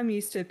 I'm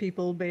used to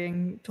people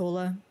being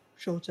taller,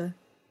 shorter.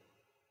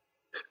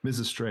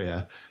 Ms.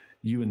 Estrella,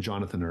 you and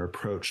Jonathan are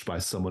approached by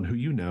someone who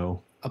you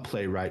know, a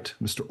playwright,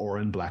 Mr.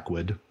 Orrin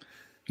Blackwood.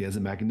 He has a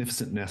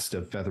magnificent nest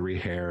of feathery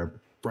hair,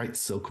 bright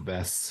silk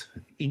vests,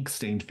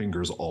 ink-stained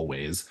fingers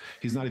always.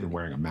 He's not even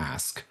wearing a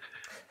mask.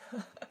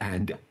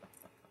 And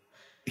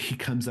he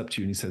comes up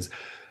to you and he says,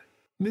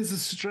 Ms.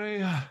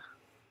 Estrella,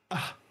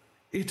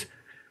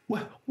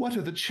 what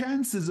are the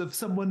chances of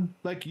someone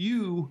like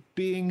you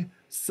being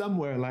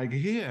somewhere like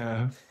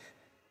here?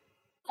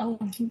 Oh,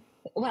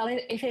 well,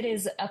 if it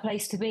is a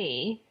place to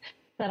be,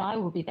 then I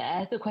will be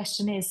there. The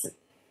question is,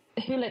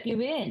 who let you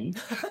in?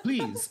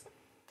 Please,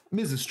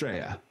 Ms.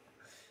 Estrella,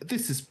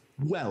 this is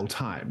well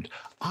timed.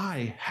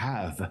 I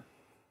have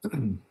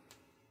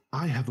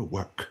a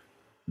work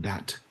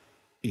that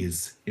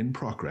is in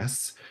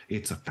progress.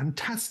 It's a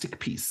fantastic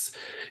piece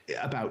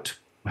about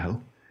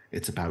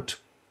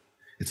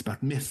It's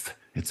about myth.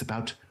 It's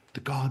about the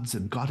gods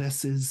and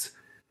goddesses.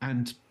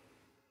 And,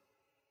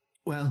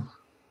 well,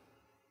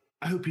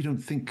 I hope you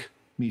don't think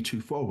me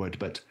too forward,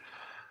 but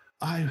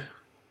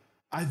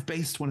I've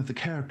based one of the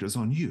characters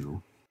on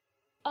you.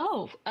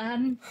 Oh,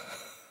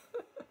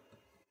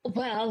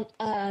 well,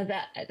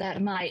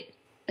 that might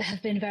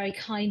have been very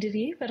kind of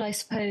you, but I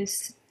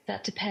suppose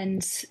that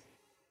depends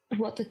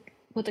who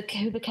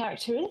the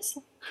character is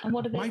and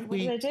what are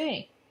they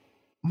doing.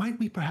 Might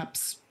we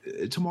perhaps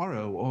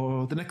tomorrow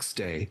or the next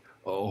day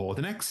or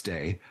the next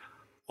day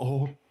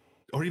or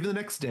even the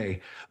next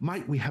day,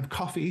 might we have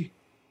coffee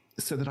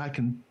so that I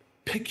can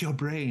pick your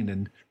brain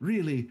and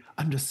really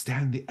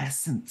understand the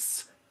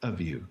essence of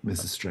you,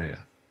 Mrs. Straya?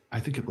 I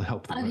think it will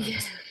help the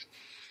words.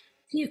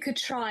 You could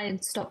try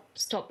and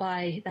stop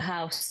by the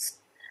house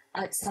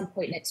at some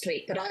point next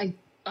week, but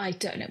I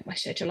don't know my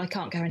schedule. I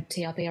can't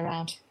guarantee I'll be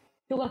around.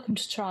 You're welcome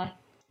to try.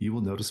 You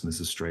will notice,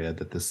 Mrs. Straya,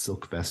 that the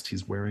silk vest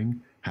he's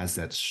wearing has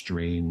that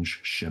strange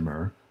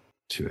shimmer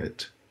to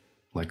it,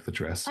 like the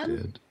dress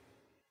did.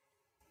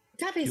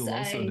 That is You'll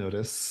also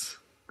notice,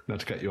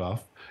 not to cut you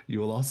off, you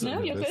will also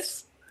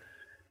notice...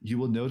 You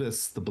will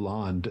notice the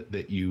blonde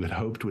that you had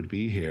hoped would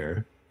be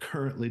here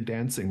currently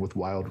dancing with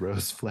Wild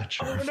Rose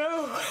Fletcher. Oh,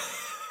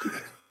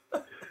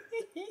 no!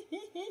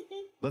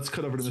 Let's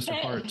cut over to Mr.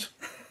 Hart.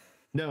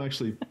 No,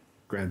 actually,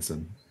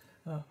 grandson.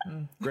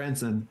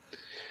 Grandson.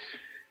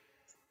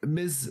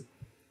 Ms.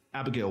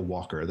 Abigail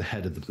Walker, the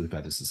head of the Blue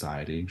Feather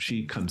Society,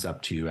 she comes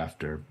up to you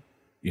after,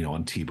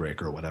 on tea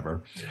break or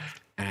whatever,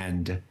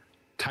 and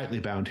tightly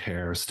bound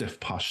hair, stiff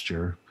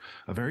posture,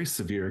 a very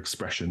severe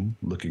expression,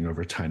 looking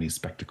over tiny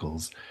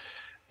spectacles,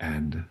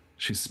 and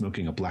she's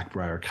smoking a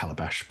Blackbriar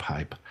calabash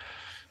pipe.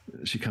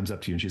 She comes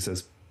up to you and she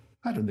says,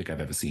 I don't think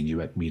I've ever seen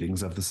you at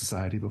meetings of the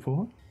Society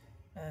before.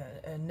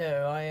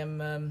 No, I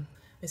am,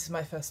 this is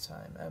my first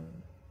time.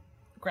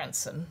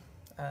 Grandson.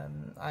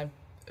 I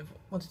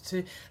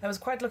was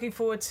quite looking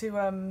forward to,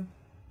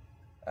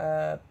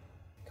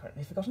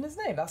 currently forgotten his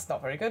name, that's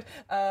not very good.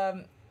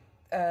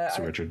 Sir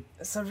Richard.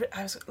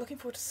 I was looking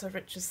forward to Sir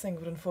Richard's thing,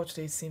 but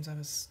unfortunately it seems I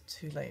was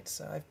too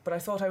late. But I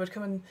thought I would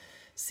come and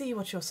see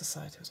what your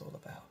society was all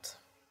about.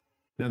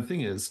 Now the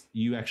thing is,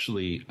 you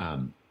actually,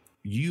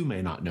 you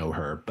may not know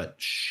her, but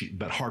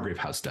Hargrave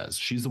House does.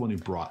 She's the one who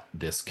brought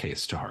this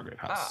case to Hargrave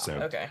House.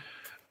 Okay.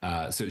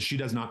 So she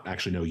does not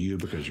actually know you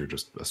because you're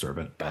just a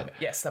servant. But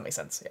yes, that makes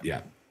sense.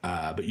 Yeah.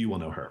 But you will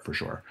know her for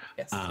sure.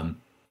 Yes.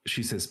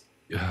 She says,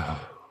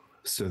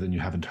 so then you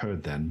haven't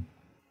heard then?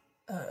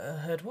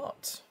 Heard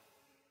what?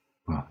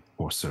 Well,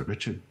 poor Sir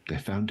Richard, they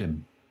found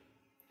him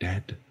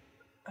dead.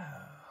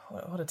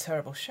 What a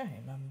terrible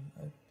shame.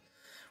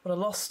 What a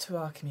loss to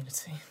our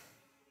community.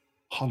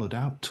 Hollowed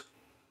out,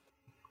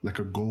 like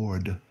a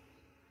gourd.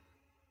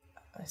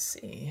 I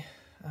see.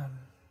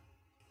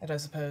 I don't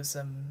suppose,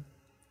 and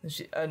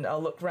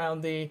I'll look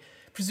round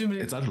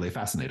presumably... It's utterly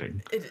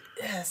fascinating.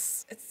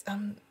 Yes, it's,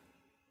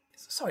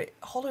 sorry,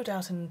 hollowed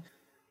out in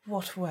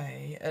what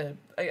way?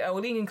 I will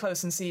lean in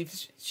close and see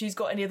if she's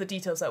got any other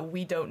details that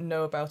we don't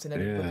know about in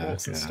any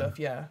reports and stuff,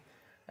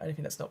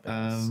 anything that's not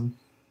been...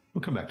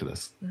 We'll come back to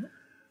this. Mm-hmm.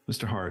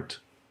 Mr. Hart,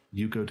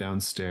 you go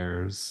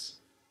downstairs.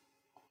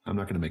 I'm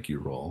not going to make you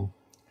roll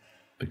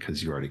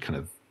because you already kind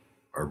of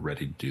are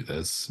ready to do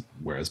this,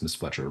 whereas Miss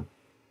Fletcher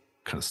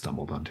kind of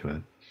stumbled onto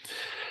it.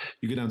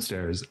 You go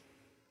downstairs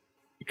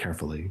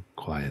carefully,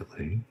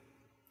 quietly,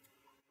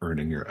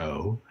 earning your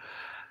O.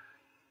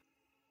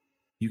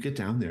 You get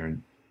down there,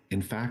 and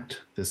in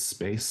fact, this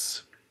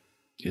space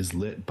is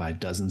lit by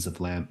dozens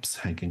of lamps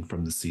hanging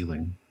from the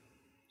ceiling.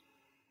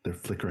 They're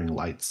flickering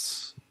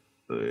lights,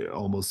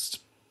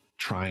 almost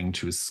trying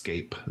to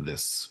escape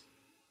this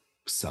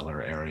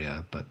cellar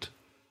area, but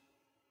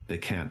they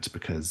can't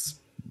because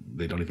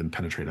they don't even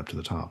penetrate up to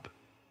the top.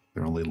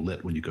 They're only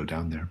lit when you go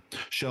down there.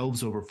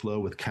 Shelves overflow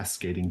with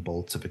cascading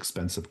bolts of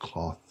expensive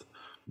cloth.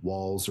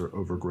 Walls are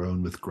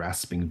overgrown with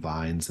grasping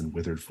vines and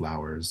withered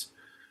flowers.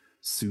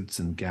 Suits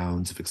and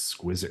gowns of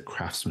exquisite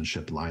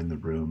craftsmanship line the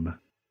room,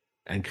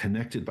 and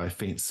connected by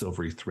faint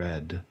silvery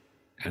thread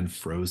and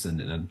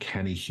frozen in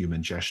uncanny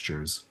human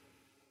gestures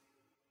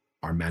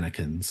are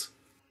mannequins.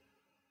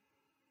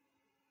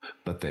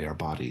 But they are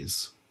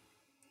bodies,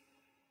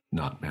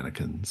 not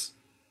mannequins.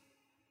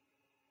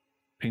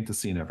 Paint the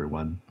scene,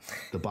 everyone.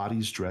 The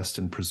bodies dressed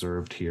and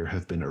preserved here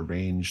have been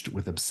arranged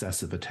with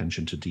obsessive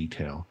attention to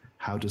detail.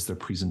 How does their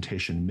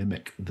presentation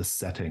mimic the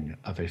setting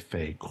of a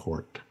fey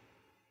court?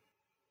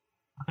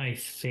 I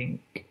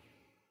think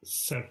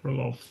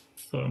several of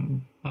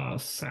them are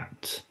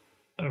sat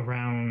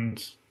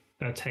around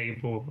a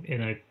table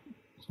in a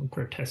sort of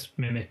grotesque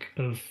mimic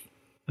of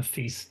a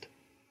feast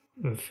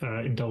of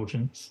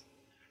indulgence.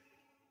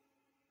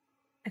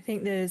 I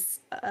think there's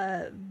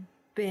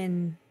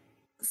been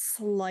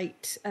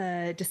slight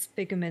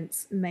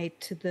disfigurements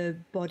made to the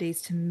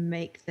bodies to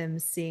make them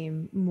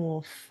seem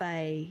more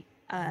fey,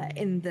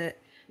 in that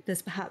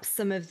there's perhaps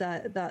some of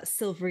that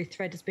silvery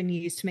thread has been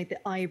used to make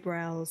the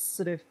eyebrows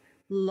sort of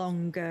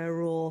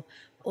longer, or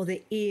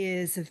the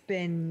ears have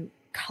been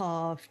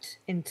carved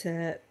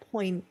into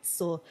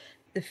points, or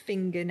the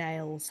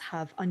fingernails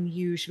have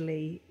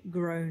unusually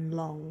grown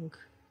long.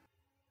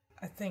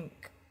 I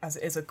think, as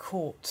it is a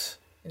court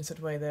in such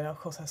a way, there of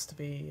course has to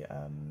be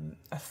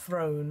a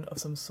throne of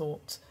some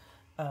sort,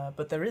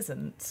 but there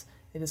isn't.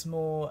 It is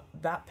more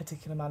that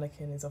particular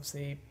mannequin is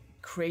obviously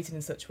created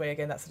in such a way,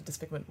 again, that's a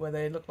disfigurement where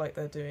they look like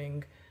they're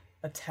doing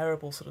a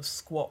terrible sort of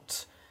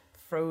squat,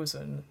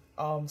 frozen,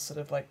 arms sort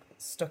of like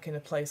stuck in a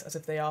place as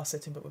if they are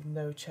sitting but with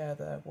no chair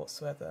there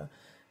whatsoever,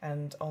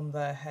 and on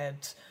their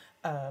head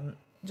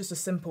just a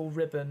simple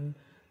ribbon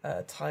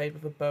tied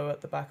with a bow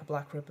at the back, a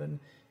black ribbon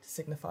to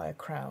signify a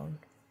crown.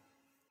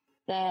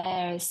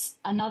 There's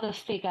another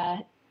figure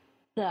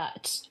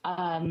that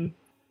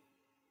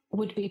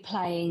would be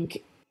playing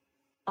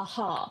a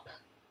harp,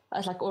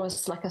 as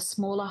like a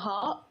smaller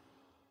harp,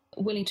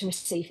 willing to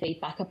receive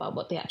feedback about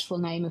what the actual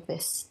name of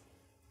this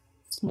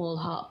small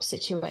harp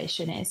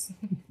situation is.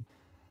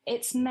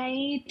 It's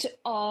made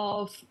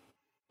of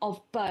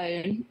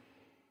bone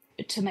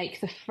to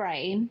make the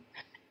frame,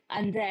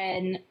 and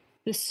then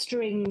the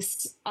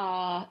strings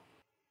are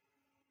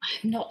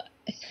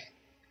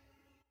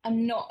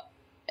I'm not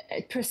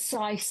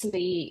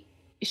precisely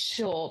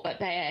sure, but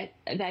they're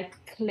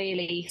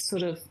clearly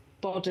sort of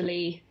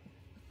bodily,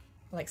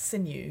 like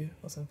sinew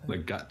or something,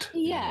 like gut.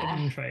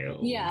 Yeah, trails.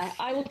 Yeah.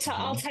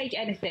 I'll take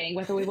anything.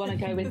 Whether we want to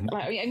go with,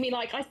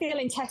 I feel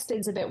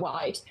intestines a bit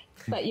wide,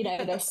 but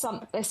there's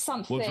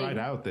something. Well, dried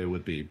out, they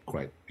would be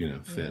quite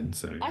thin.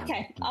 So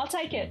okay, I'll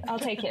take it.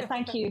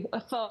 Thank you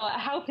for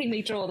helping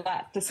me draw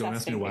that disgusting Don't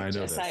ask me why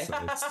picture. I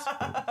know this.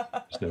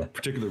 There's no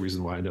particular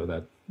reason why I know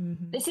that.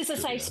 This is a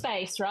safe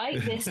space,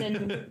 right? This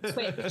and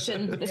Twitch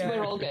and this,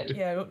 we're all good.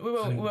 Yeah, we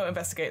won't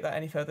investigate that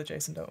any further,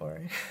 Jason. Don't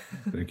worry.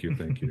 Thank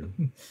you.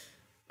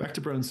 Back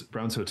to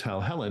Brown's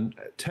Hotel. Helen,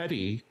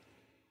 Teddy,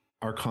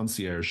 our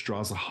concierge,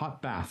 draws a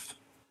hot bath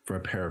for a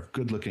pair of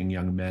good-looking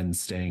young men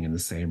staying in the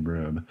same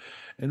room.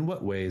 In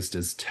what ways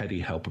does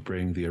Teddy help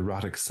bring the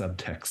erotic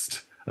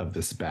subtext of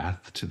this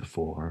bath to the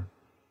fore?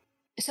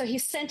 So he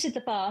scented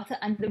the bath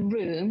and the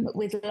room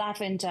with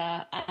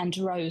lavender and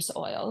rose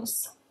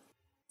oils.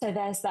 So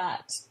there's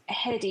that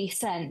heady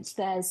scent.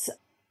 There's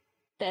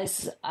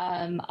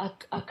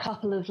a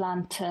couple of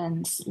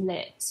lanterns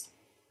lit.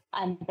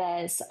 And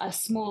there's a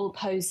small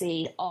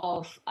posy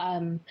of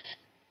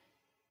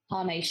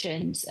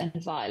carnations and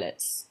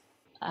violets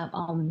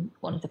on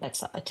one of the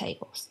bedside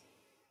tables.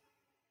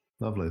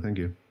 Lovely, thank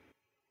you.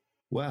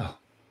 Well,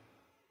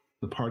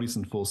 the party's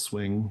in full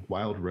swing.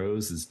 Wild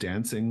Rose is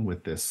dancing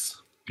with this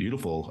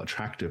beautiful,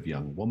 attractive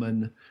young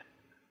woman.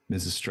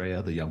 Mrs.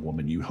 Estrella, the young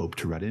woman you hope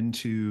to run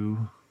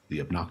into. The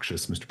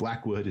obnoxious Mr.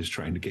 Blackwood is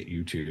trying to get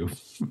you to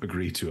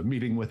agree to a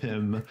meeting with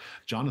him.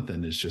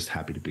 Jonathan is just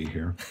happy to be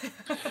here.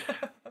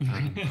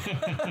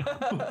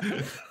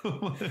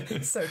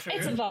 So true.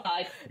 It's a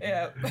vibe.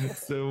 Yeah.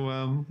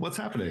 So what's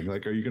happening?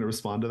 Like, are you going to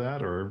respond to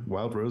that? Or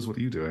Wild Rose, what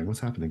are you doing? What's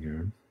happening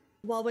here?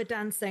 While we're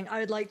dancing, I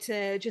would like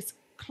to just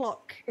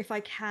clock, if I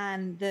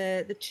can,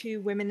 the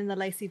two women in the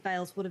lacy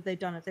veils. What have they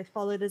done? Have they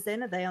followed us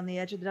in? Are they on the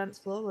edge of the dance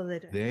floor? What are they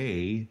doing?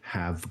 They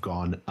have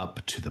gone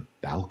up to the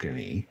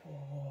balcony.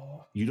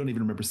 You don't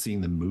even remember seeing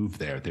them move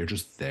there. They're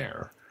just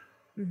there.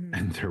 Mm-hmm.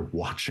 And they're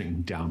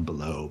watching down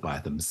below by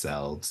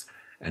themselves.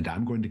 And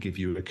I'm going to give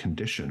you a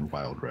condition,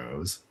 Wild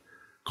Rose,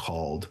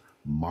 called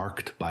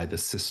Marked by the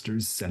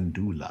Sisters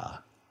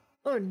Sandula.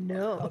 Oh,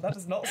 no. Oh, that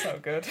does not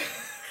sound good.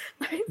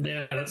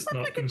 Yeah, that's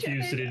not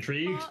confused and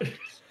intrigued.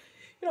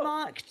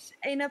 Marked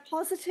in a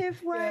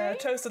positive way. Yeah,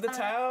 toast of the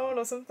town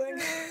or something.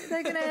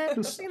 They're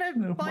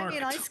gonna buy me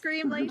an ice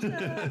cream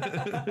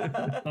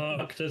later.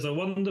 Marked as a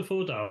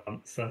wonderful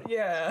dancer.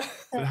 Yeah.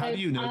 But how do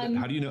you know?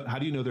 How do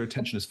you know their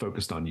attention is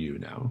focused on you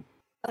now?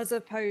 As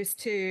opposed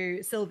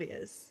to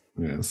Sylvia's.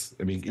 Yes,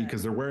 I mean,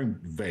 because they're wearing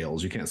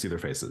veils, you can't see their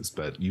faces,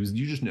 but you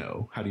just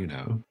know. How do you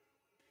know?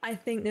 I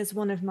think there's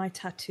one of my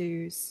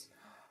tattoos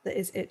that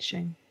is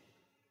itching,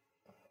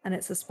 and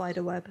it's a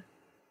spider web.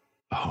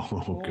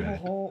 Oh,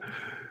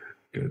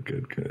 good.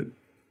 Good.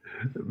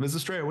 Mrs.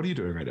 Estrella, what are you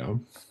doing right now?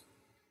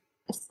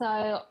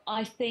 So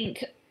I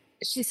think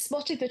she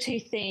spotted the two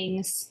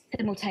things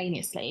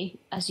simultaneously,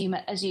 as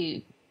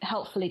you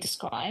helpfully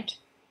described,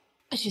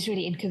 which is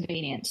really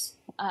inconvenient.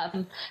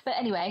 But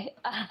anyway,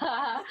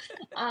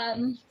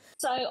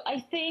 so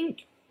I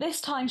think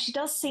this time she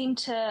does seem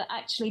to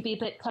actually be a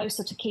bit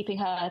closer to keeping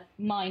her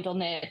mind on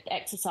the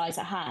exercise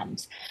at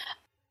hand.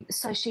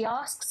 So she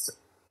asks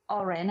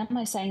Oren, am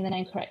I saying the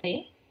name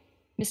correctly?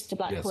 Mr.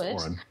 Blackwood.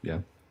 Yes, Oren, yeah.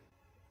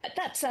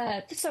 That's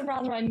a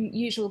rather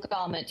unusual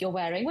garment you're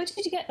wearing. Where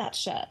did you get that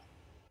shirt?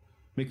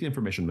 Make the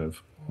information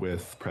move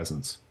with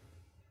presence.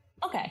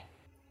 Okay.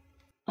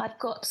 I've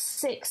got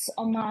 6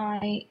 on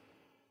my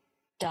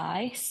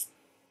dice.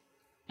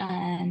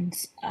 And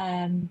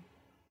and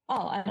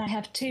I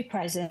have 2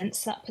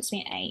 presents. That puts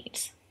me at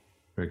 8.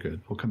 Very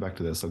good. We'll come back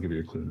to this. I'll give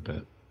you a clue in a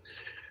bit.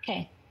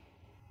 Okay.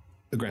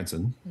 The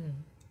grandson,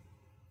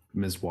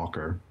 Ms.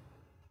 Walker,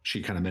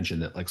 she kind of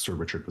mentioned that like Sir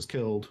Richard was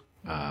killed.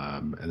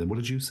 And then what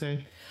did you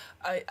say?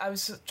 I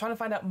was trying to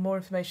find out more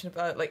information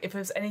about, like, if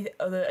there's any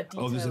other details.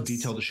 Oh, there's a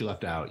detail that she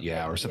left out.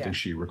 Yeah, or something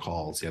she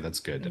recalls. Yeah, that's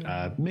good.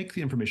 Make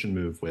the information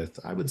move with,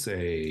 I would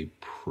say,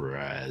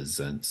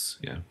 presence.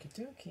 Yeah.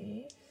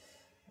 Okey-dokey.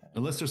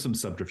 Unless there's some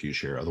subterfuge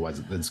here.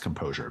 Otherwise, it's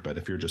composure. But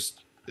if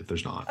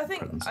there's not,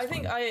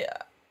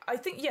 I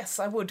think yes,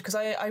 I would, because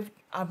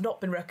I've not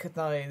been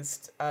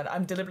recognised, and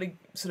I'm deliberately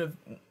sort of,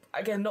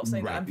 again, not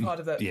saying that I'm part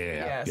of the.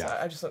 Yeah. So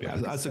I just thought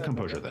that's a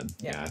composure then.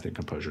 Yeah, I think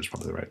composure is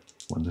probably the right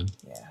one then.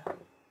 Yeah.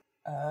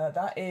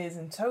 That is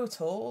in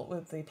total,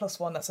 with the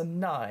 +1, that's a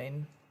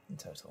 9 in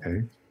total.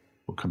 Okay.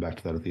 We'll come back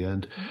to that at the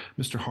end.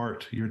 Mr.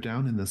 Hart, you're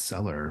down in the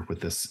cellar with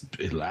this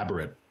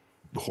elaborate,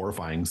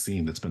 horrifying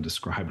scene that's been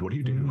described. What do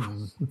you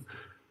do?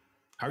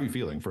 How are you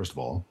feeling, first of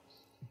all?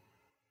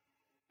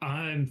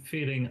 I'm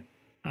feeling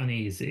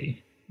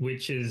uneasy,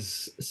 which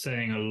is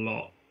saying a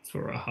lot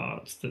for a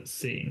heart that's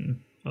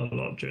seen a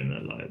lot during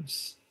their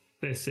lives.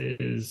 This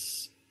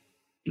is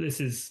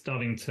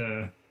starting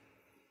to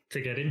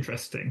get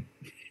interesting.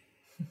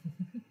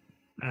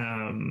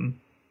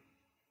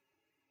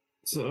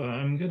 So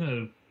I'm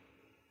gonna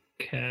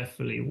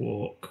carefully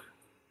walk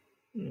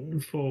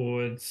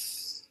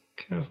forwards,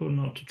 careful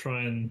not to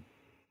try and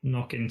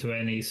knock into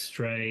any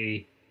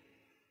stray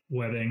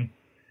webbing.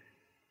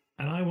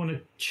 And I want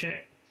to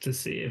check to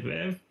see if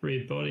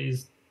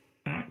everybody's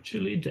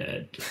actually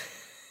dead.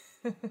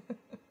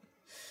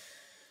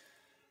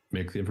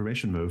 Make the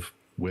information move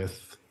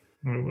with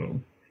I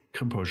will.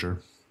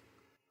 composure.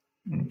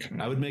 Okay.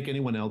 I would make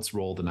anyone else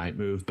roll the night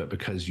move, but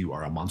because you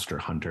are a monster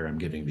hunter, I'm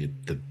giving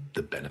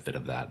the benefit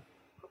of that.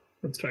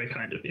 That's very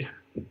kind of you.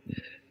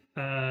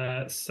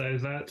 So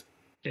that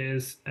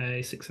is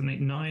a 6, 7,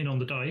 8, 9 on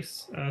the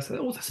dice. That's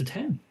a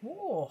 10.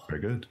 Oh.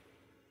 Very good.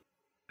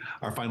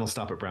 Our final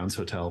stop at Brown's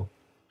Hotel.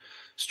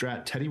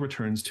 Strat, Teddy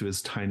returns to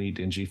his tiny,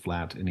 dingy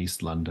flat in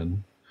East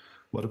London.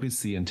 What do we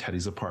see in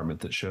Teddy's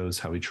apartment that shows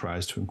how he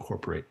tries to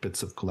incorporate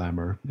bits of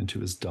glamour into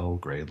his dull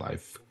grey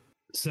life?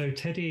 So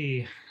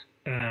Teddy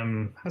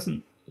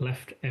hasn't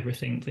left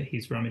everything that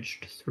he's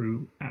rummaged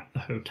through at the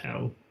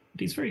hotel,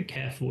 but he's very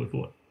careful with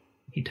what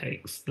he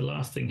takes. The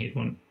last thing he'd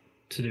want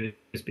to do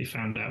is be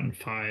found out and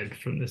fired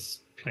from this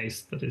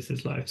place that is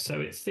his life.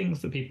 So it's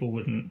things that people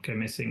wouldn't go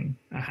missing.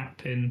 A hat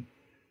pin,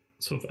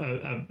 sort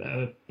of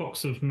a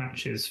box of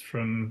matches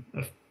from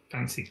a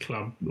fancy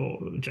club or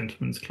a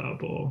gentleman's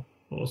club or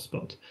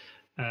spot,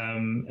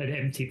 an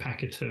empty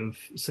packet of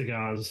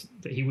cigars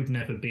that he would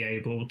never be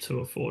able to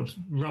afford,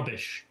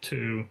 rubbish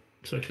to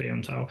a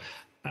clientele.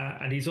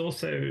 And he's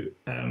also,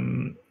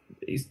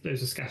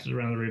 those are scattered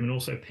around the room, and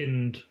also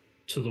pinned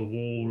to the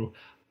wall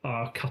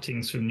are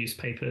cuttings from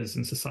newspapers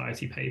and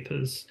society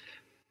papers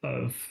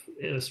of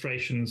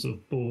illustrations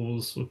of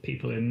balls with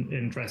people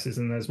in dresses.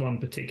 And there's one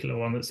particular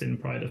one that's in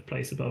pride of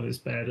place above his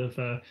bed of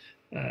a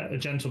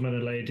gentleman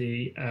and a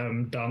lady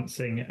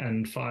dancing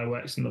and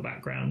fireworks in the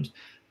background.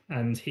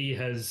 And he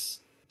has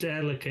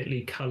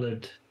delicately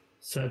coloured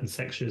certain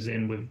sections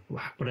in with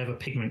whatever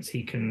pigments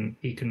he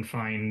can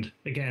find.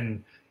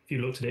 Again, if you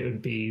looked at it, it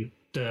would be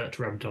dirt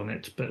rubbed on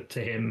it, but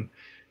to him,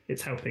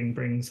 it's helping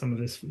bring some of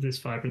this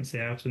vibrancy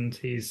out. And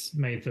he's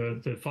made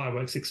the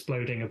fireworks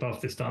exploding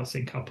above this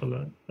dancing couple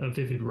a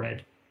vivid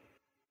red.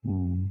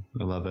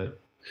 I love it.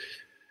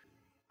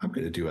 I'm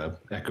going to do a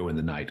echo in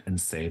the night and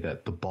say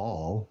that the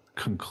ball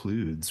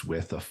concludes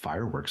with a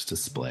fireworks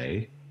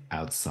display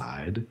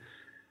outside.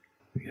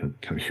 You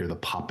kind of hear the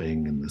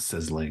popping and the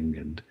sizzling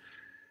and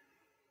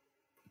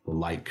the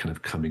light kind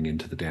of coming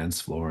into the dance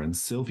floor. And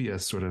Sylvia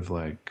sort of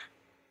like,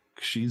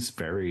 she's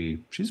very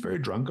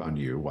drunk on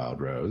you,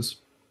 Wild Rose.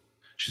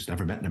 She's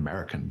never met an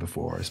American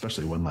before,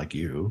 especially one like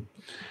you.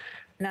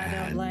 No,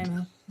 don't blame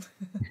her.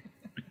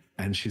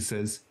 And she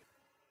says,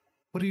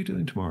 "What are you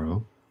doing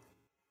tomorrow?"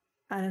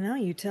 I don't know.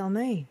 You tell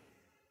me.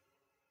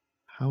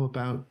 How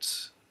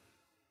about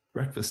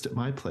breakfast at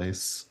my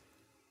place?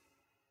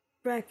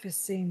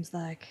 Breakfast seems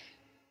like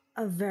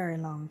a very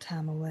long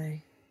time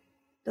away,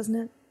 doesn't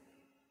it?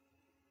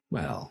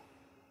 Well,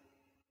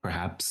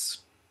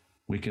 perhaps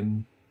we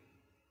can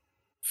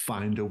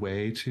find a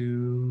way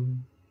to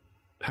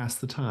pass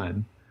the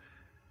time.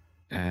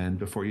 And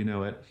before you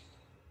know it,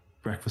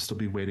 breakfast will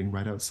be waiting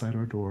right outside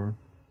our door.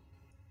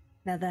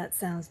 Now that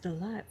sounds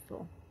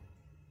delightful.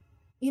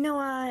 You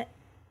know,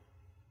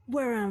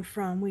 where I'm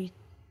from, we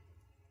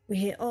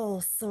hear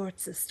all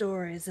sorts of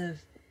stories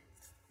of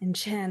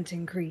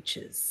enchanting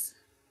creatures.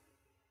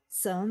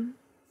 Some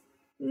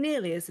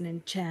nearly as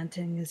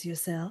enchanting as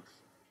yourself.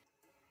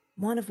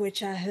 One of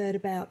which I heard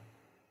about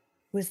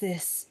was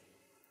this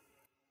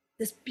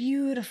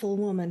beautiful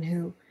woman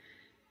who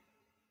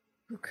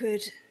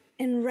could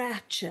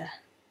enrapture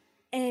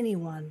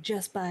anyone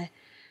just by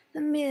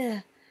the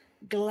mere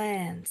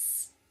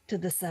glance to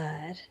the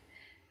side.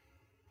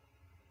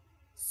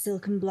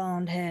 Silken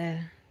blonde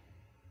hair,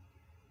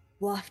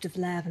 waft of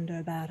lavender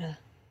about her.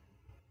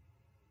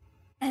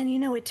 And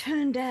it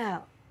turned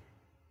out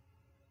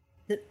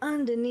that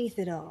underneath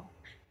it all,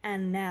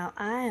 and now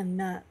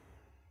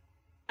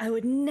I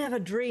would never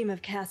dream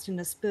of casting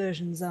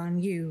aspersions on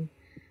you,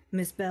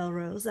 Miss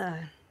Belrose.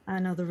 I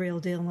know the real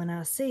deal when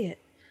I see it.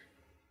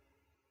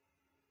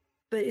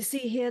 But you see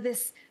here,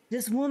 this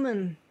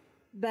woman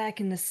back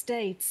in the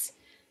States,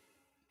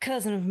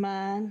 cousin of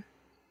mine,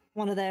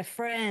 one of their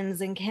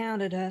friends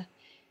encountered her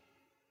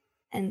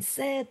and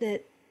said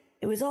that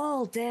it was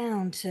all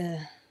down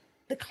to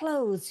the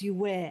clothes you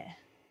wear.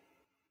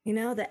 You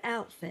know, the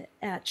outfit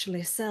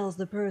actually sells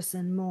the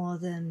person more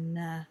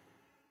than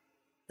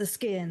the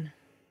skin,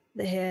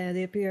 the hair,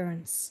 the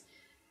appearance.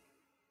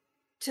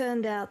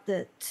 Turned out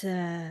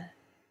that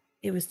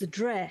it was the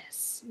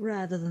dress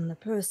rather than the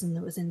person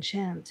that was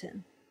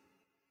enchanting.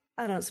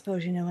 I don't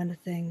suppose you know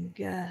anything.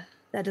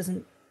 That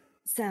doesn't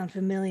sound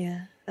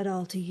familiar at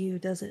all to you,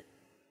 does it?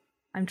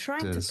 I'm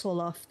trying to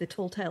pull off the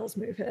Tall Tales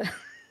move here.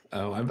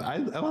 Oh, I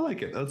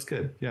like it. That's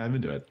good. Yeah, I'm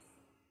into it.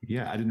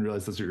 Yeah, I didn't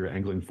realize that's what you were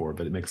angling for,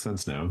 but it makes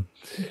sense now.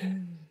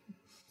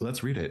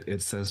 Let's read it.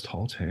 It says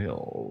Tall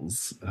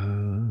Tales.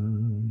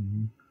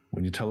 When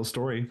you tell a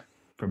story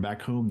from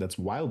back home that's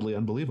wildly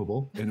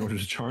unbelievable in order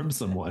to charm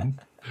someone,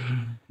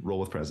 roll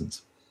with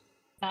presence.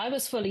 I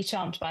was fully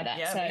charmed by that.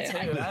 Yeah, so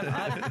me too.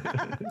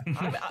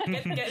 I'm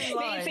get in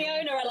line. Me and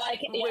Fiona are like,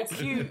 yes.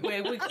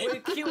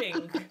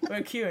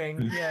 We're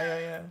queuing.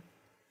 Yeah.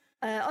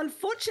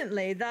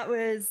 Unfortunately, that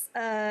was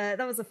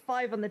a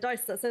 5 on the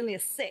dice. That's only a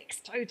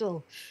 6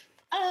 total.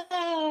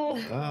 Oh.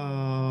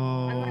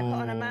 And I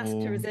put on a mask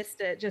to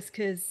resist it, just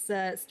because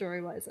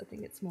story-wise, I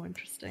think it's more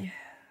interesting.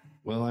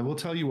 Well, I will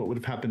tell you what would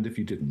have happened if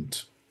you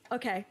didn't.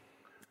 Okay.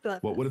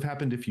 What would have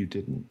happened if you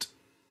didn't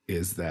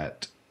is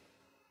that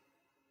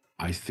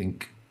I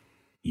think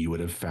you would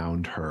have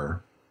found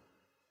her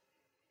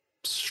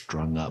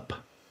strung up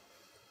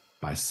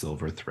by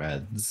silver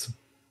threads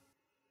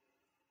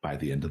by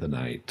the end of the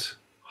night,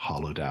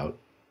 hollowed out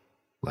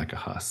like a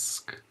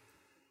husk,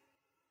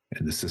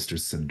 and the Sister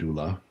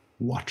Sindula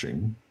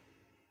watching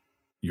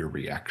your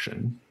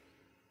reaction.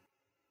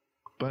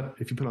 But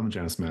if you put on the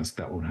Janus mask,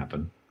 that won't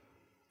happen.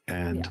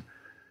 And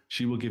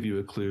she will give you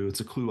a clue. It's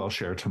a clue I'll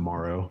share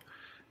tomorrow.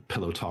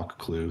 Pillow talk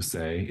clue,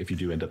 say, if you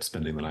do end up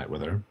spending the night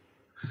with her.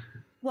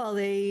 Well,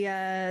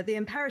 the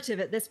imperative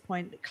at this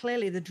point,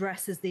 clearly the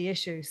dress is the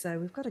issue, so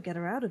we've got to get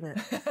her out of it.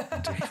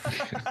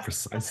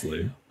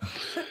 Precisely.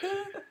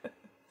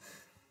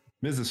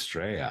 Ms.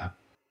 Estrella,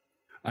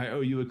 I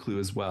owe you a clue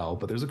as well,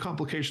 but there's a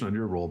complication on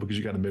your roll because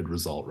you got a mid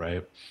result,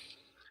 right?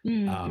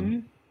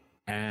 Mm-hmm.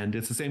 And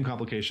it's the same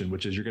complication,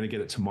 which is you're going to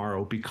get it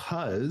tomorrow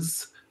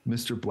because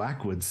Mr.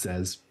 Blackwood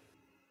says,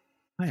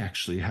 I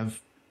actually have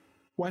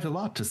quite a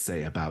lot to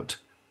say about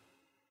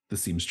the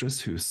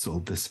seamstress who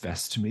sold this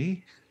vest to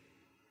me.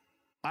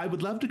 I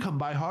would love to come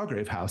by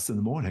Hargrave House in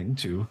the morning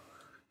to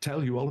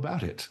tell you all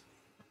about it.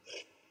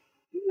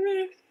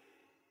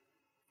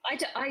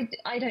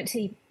 I don't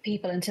see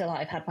people until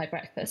I've had my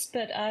breakfast,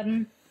 but I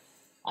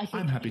think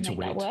I'm happy to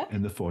wait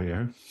in the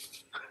foyer.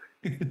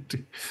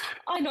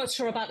 I'm not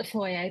sure about the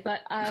foyer,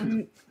 but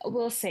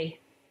we'll see.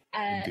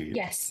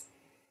 Yes,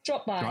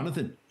 drop by.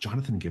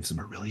 Jonathan gives him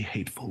a really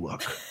hateful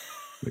look,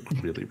 like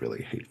really,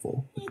 really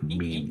hateful, like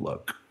mean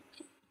look.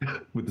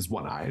 With his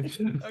one eye.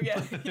 Oh,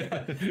 yeah.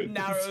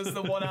 Narrows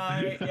the one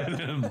eye.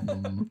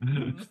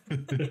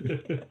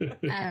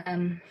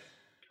 Yeah.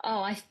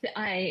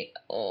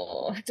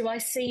 Do I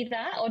see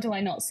that or do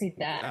I not see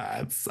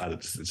that? It's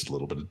just a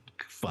little bit of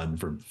fun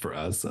for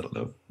us. I don't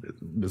know.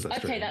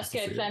 Okay, that's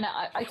good. Then,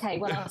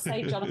 well, I'll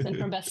save Jonathan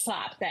from a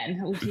slap then.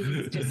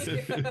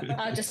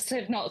 I'll just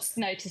have not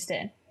noticed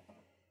it.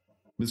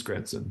 Ms.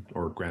 Granson,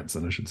 or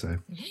Grandson, I should say.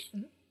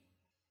 Mm-hmm.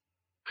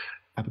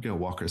 Abigail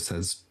Walker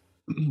says,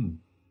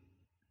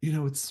 you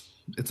know, it's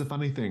a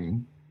funny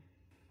thing.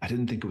 I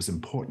didn't think it was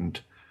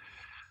important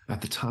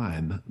at the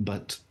time,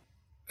 but,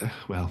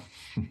 well,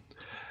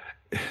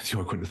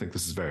 you're going to think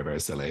this is very, very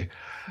silly.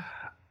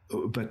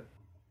 But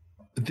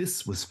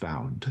this was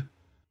found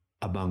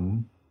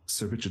among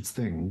Sir Richard's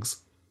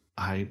things.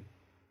 I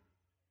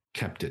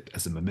kept it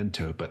as a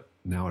memento, but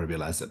now I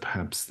realize that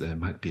perhaps there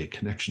might be a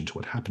connection to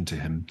what happened to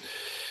him.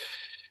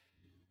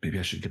 Maybe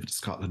I should give it to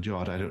Scotland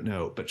Yard. I don't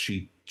know. But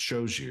she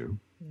shows you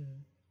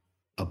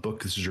a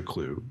book. This is your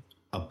clue.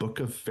 A book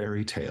of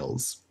fairy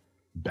tales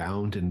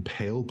bound in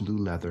pale blue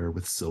leather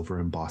with silver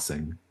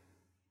embossing.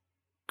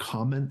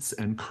 Comments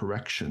and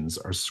corrections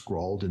are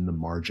scrawled in the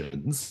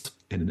margins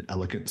in an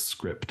elegant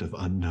script of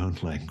unknown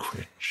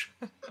language.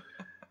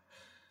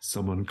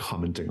 Someone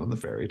commenting on the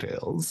fairy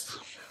tales.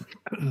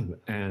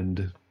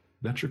 And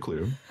that's your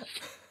clue.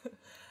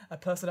 A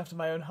person after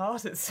my own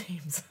heart, it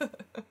seems.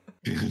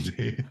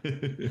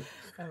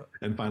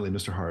 And finally,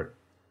 Mr. Hart.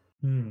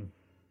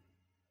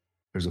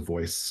 There's a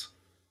voice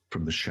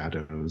from the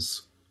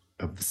shadows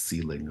of the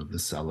ceiling of the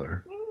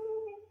cellar.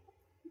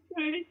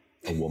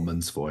 A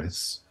woman's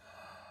voice.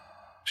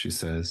 She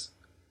says,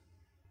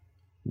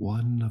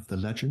 one of the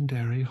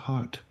legendary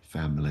Hart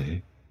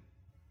family,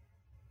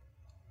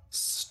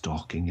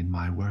 stalking in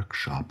my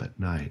workshop at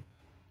night.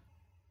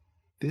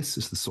 This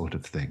is the sort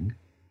of thing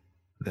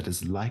that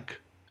is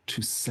like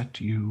to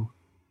set you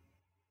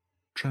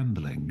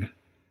trembling.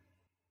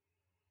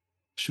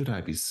 Should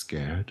I be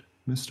scared,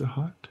 Mr.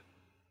 Hart?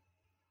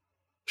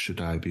 Should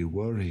I be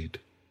worried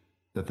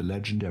that the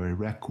legendary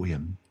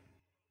requiem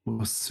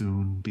will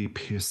soon be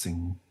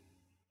piercing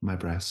my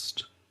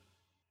breast?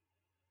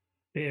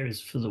 Fear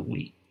is for the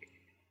weak.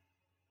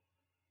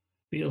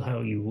 Feel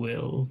how you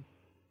will,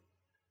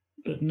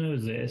 but know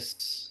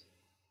this: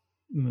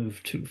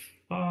 move too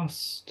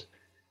fast,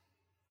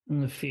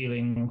 and the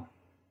feeling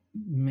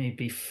may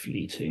be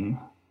fleeting.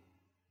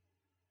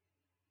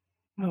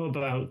 How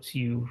about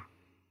you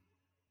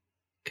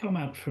come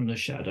out from the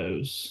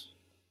shadows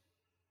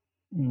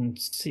and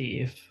see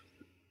if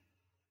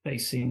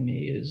facing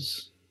me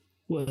is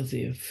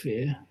worthy of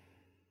fear?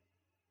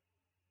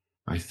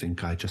 I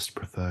think I just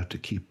prefer to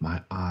keep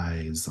my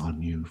eyes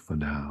on you for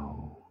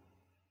now.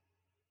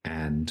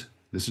 And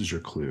this is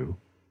your clue.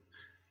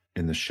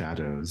 In the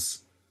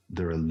shadows,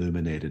 they're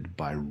illuminated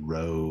by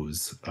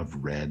rows of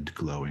red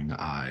glowing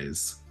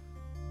eyes.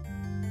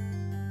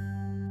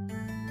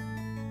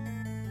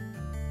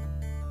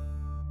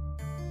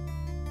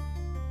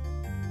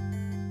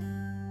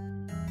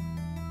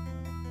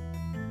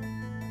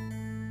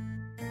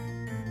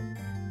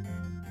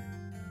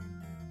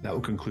 That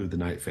will conclude the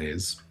night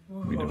phase.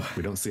 We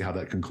don't see how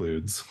that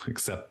concludes,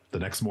 except the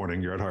next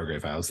morning you're at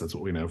Hargrave House. That's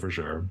what we know for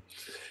sure.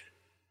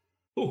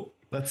 Oh,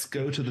 let's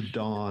go to the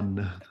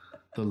dawn,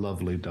 the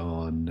lovely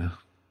dawn,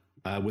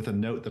 with a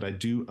note that I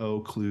do owe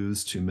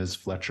clues to Ms.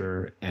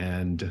 Fletcher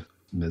and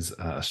Ms.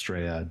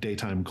 Estrella,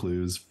 daytime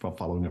clues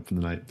following up from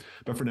the night.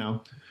 But for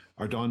now,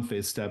 our dawn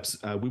phase steps,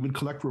 we would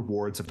collect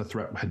rewards if a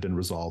threat had been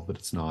resolved, but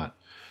it's not.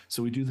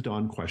 So we do the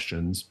dawn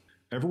questions.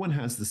 Everyone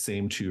has the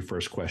same two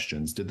first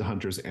questions. Did the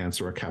hunters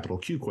answer a capital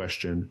Q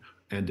question?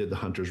 And did the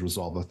hunters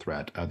resolve a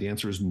threat? The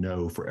answer is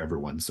no for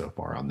everyone so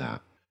far on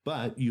that.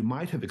 But you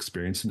might have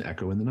experienced an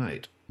echo in the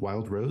night.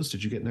 Wild Rose,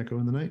 did you get an echo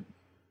in the night?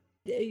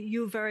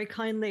 You very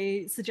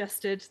kindly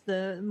suggested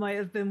there might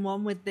have been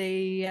one with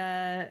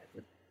the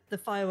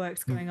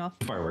fireworks going off.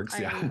 Fireworks,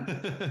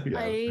 yeah.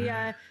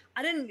 Yeah.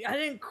 I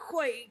didn't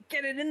quite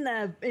get it in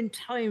there in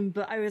time,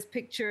 but I was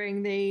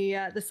picturing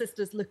the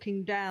sisters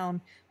looking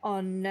down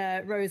on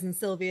Rose and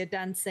Sylvia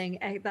dancing,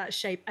 that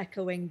shape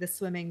echoing the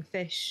swimming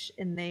fish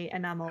in the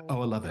enamel.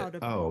 Oh, I love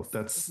it. Oh,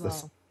 that's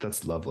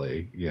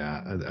lovely.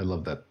 Yeah, I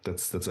love that.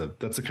 That's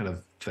a kind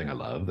of thing I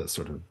love. That's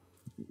sort of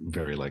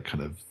very like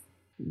kind of,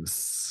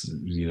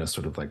 you know,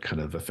 sort of like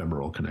kind of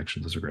ephemeral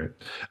connections. Those are great.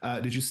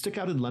 Did you stick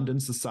out in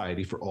London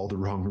society for all the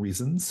wrong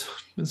reasons,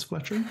 Ms.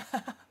 Fletcher?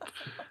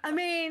 I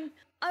mean,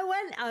 I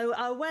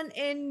went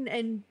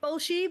in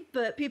Bolshie,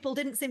 but people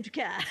didn't seem to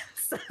care.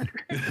 So.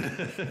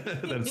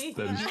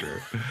 that is true.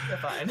 You're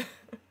fine.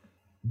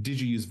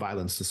 Did you use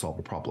violence to solve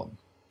a problem?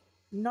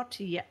 Not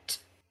yet.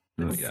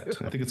 Not yet.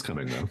 I think it's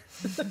coming, though.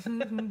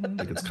 I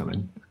think it's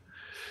coming.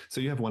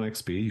 So you have 1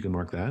 XP. You can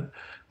mark that.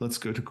 Let's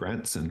go to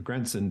Granson.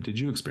 Granson, did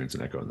you experience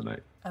an echo in the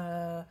night?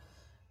 I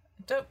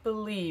don't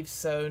believe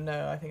so,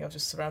 no. I think I was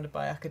just surrounded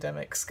by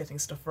academics getting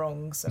stuff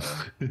wrong, so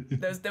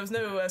there was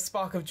no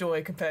spark of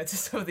joy compared to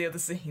some of the other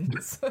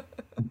scenes.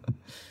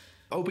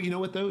 Oh, but you know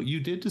what, though? You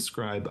did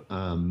describe,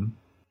 in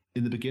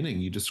the beginning,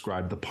 you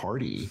described the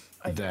party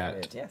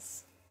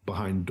yes.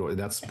 behind door.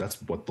 That's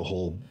what the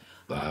whole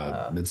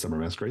Midsummer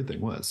Masquerade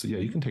thing was. So yeah,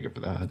 you can take it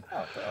for that.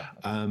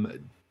 Oh,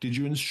 did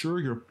you ensure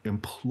your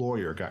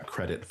employer got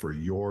credit for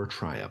your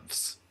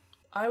triumphs?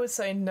 I would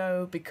say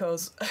no,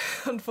 because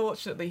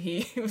unfortunately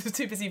he was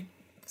too busy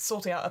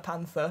sorting out a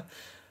panther.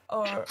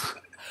 Or,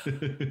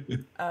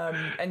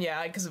 and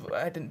yeah, because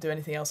I didn't do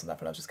anything else on that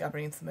front, I was just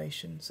gathering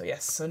information. So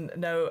yes, and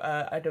no,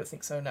 I don't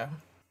think so, no.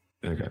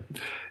 Okay.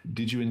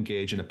 Did you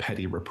engage in a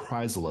petty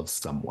reprisal of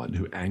someone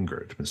who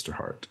angered Mr.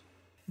 Hart?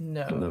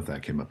 No. I don't know if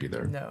that came up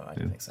either. No, I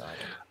don't think so either.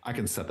 I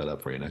can set that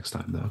up for you next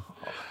time,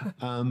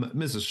 though.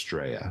 Ms.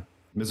 Estrella,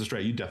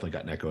 you definitely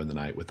got an echo in the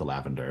night with the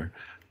lavender.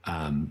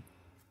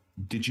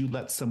 Did you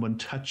let someone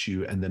touch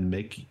you and then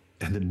make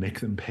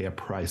them pay a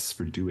price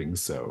for doing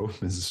so,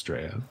 Ms.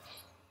 Estrella?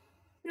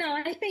 No,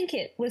 I think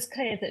it was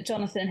clear that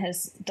Jonathan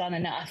has done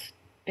enough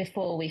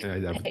before we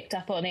picked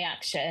up on the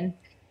action.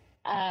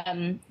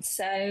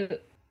 So,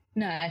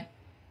 no.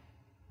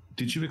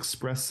 Did you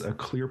express a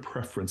clear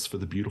preference for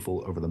the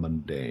beautiful over the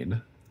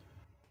mundane?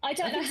 I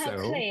don't know how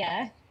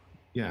clear.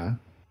 Yeah.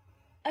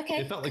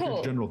 Okay, it felt like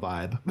your general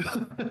vibe.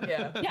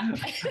 Yeah.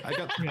 I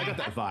got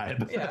that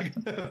vibe.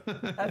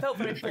 Yeah. I felt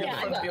very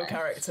forefront of your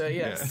character,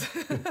 yes.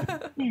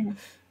 Yeah.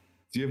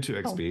 So you have 2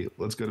 XP.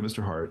 Let's go to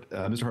Mr. Hart.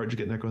 Mr. Hart, did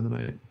you get an echo in the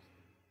night?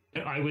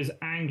 I was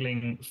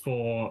angling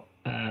for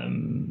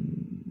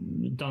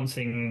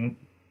dancing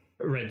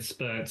red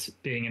spurt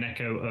being an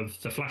echo of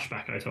the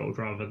flashback I told,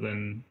 rather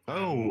than.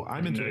 Oh,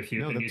 I'm into it.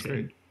 No, that's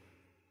great.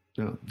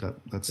 No,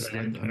 that's.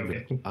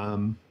 Okay,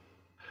 cool.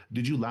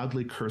 Did you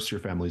loudly curse your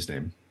family's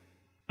name?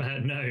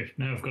 No,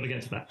 I've got to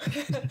get to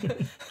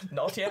that.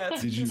 Not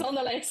yet. It's on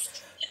the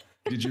list.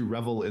 Did you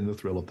revel in the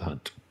thrill of the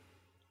hunt?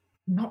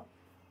 Not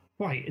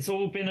quite. It's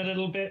all been a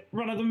little bit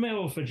run of the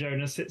mill for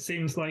Jonas. It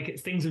seems like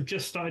things have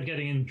just started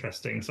getting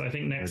interesting. So I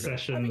think next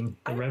session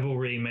the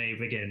revelry may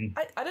begin.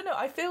 I don't know.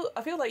 I feel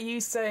like you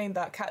saying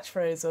that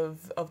catchphrase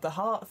of the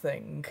heart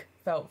thing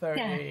felt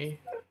very.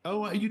 Yeah.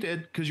 Oh, you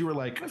did, because you were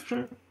like,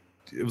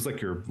 it was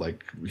like your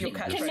You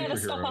can never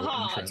stop a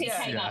heart. entrance.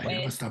 It came up you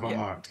never with. stop a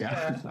heart.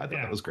 Yeah. I thought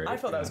that was great. I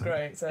thought that was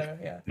great. So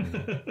yeah.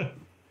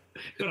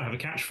 Gotta have a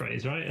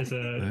catchphrase, right? As a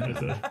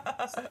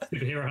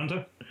superhero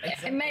hunter.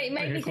 It made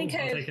me think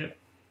I'll of take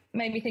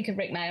it.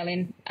 Rick Mail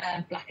in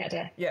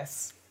Blackadder.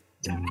 Yes.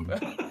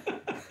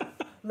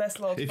 Less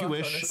log. If you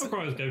wish.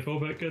 Surprise go for,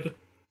 but good.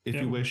 If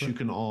you wish, you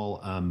can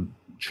all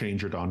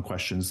change your Dawn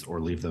questions or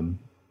leave them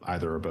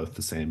either or both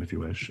the same if you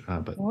wish.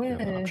 But you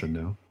have an option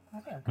now.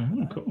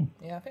 Cool.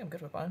 Yeah, I think I'm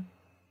good with mine.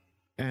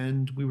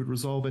 And we would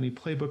resolve any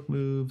playbook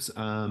moves.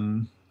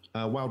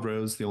 Wild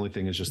Rose, the only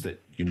thing is just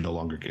that you no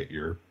longer get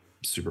your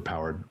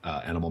superpowered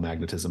animal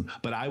magnetism.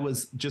 But I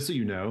was, just so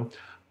you know,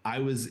 I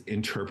was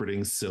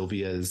interpreting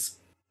Sylvia's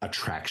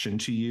attraction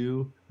to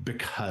you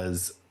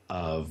because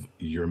of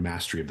your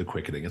mastery of the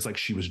quickening. It's like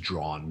she was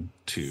drawn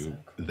to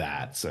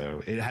that.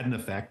 So it had an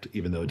effect,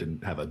 even though it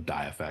didn't have a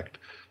die effect.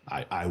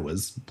 I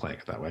was playing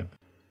it that way.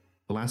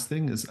 The last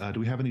thing is, do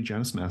we have any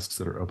Janus masks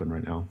that are open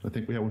right now? I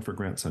think we have one for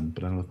Grantson,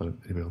 but I don't know if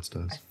anybody else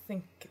does. I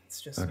think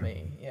it's just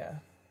me, yeah.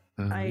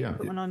 I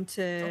put one on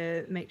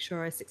to make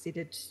sure I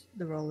succeeded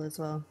the roll as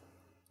well.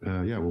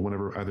 Yeah, well,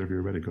 whenever either of you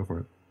are ready, go for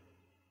it.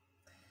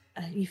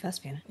 You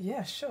first, Fiona.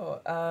 Yeah,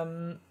 sure.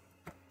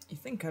 You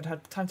think I'd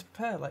had time to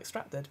prepare like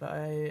Strat did, but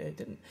I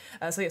didn't.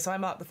 So I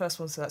marked the first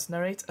one, so that's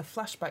narrate a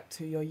flashback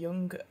to your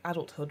young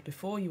adulthood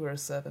before you were a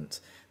servant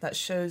that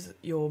shows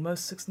your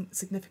most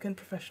significant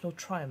professional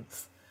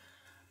triumph.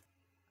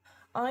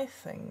 I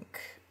think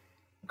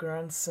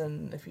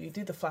Grandson, if you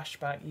do the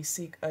flashback, you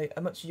see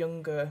a much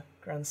younger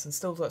Grandson,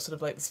 still sort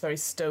of like this very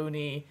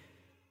stony,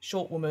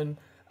 short woman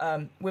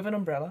with an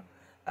umbrella,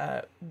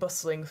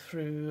 bustling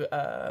through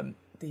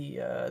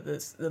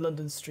the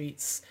London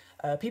streets.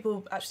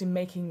 People actually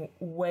making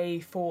way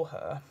for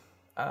her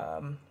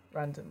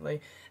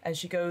randomly, and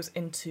she goes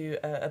into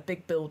a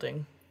big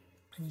building,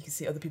 and you can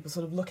see other people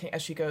sort of looking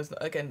as she goes.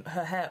 Again,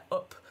 her hair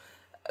up,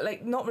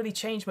 like not really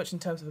changed much in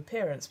terms of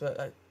appearance,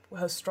 but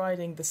her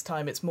striding this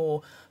time it's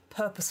more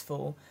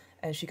purposeful,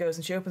 and she goes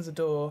and she opens a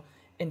door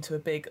into a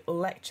big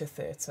lecture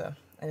theatre,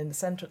 and in the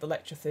centre of the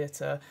lecture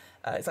theatre,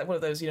 it's like one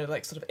of those,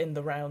 like sort of in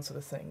the round sort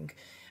of thing.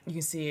 You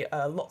can see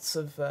lots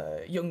of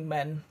young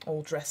men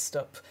all dressed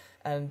up,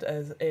 and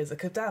is a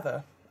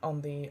cadaver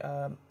on the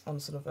on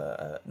sort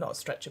of not a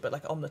stretcher but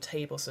like on the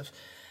table sort of,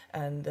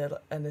 and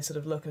they sort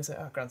of look and say,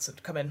 "Oh, Grandson,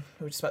 come in.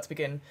 We're just about to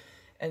begin."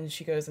 And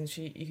she goes and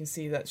you can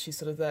see that she's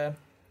sort of there,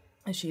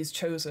 and she's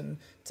chosen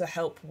to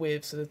help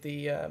with sort of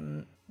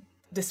the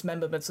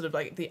dismemberment, sort of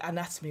like the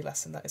anatomy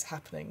lesson that is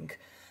happening,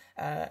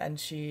 and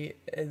she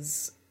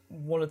is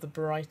one of the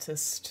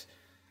brightest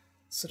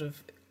sort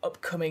of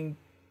upcoming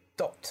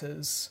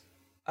doctors,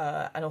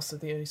 and also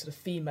the only sort of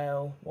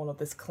female one of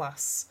this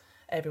class.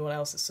 Everyone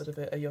else is sort of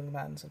a young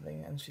man,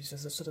 something, and she's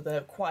just sort of there,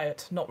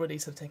 quiet, not really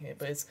sort of taking it,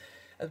 but is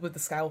with the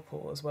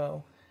scalpel as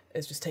well,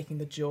 is just taking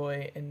the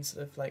joy in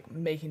sort of like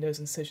making those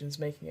incisions,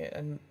 making it,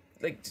 and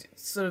like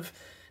sort of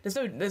there's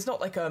not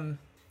like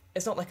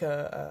it's not like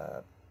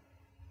a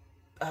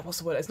what's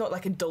the word? It's not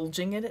like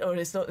indulging in it, or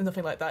it's not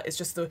nothing like that. It's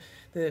just the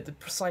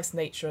precise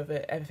nature of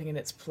it, everything in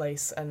its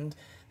place, and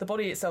the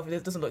body itself.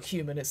 It doesn't look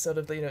human. It's sort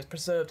of it's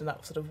preserved in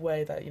that sort of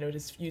way that it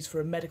is used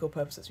for a medical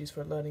purpose. It's used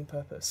for a learning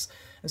purpose,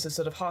 and so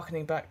sort of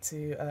harkening back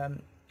to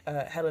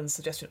Helen's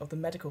suggestion of the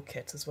medical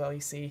kit as well. You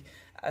see,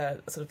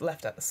 sort of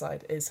left at the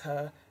side is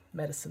her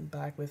medicine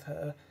bag with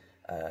her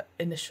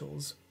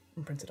initials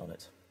imprinted on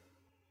it.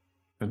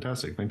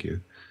 Fantastic, thank you,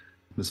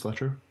 Ms.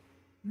 Fletcher.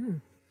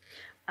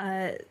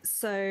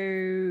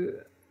 So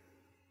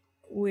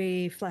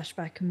we flash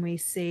back and we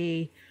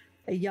see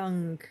a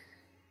young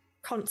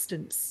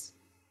Constance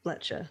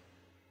Fletcher,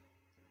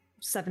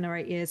 7 or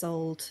 8 years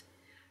old,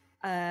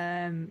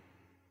 running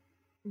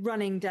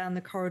down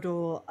the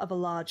corridor of a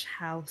large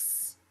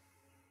house,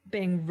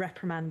 being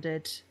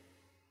reprimanded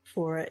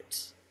for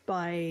it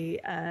by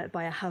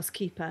a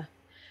housekeeper,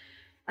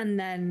 and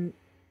then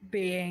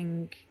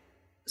being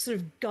sort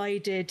of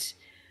guided.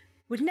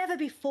 Would never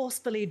be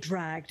forcefully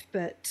dragged,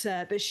 but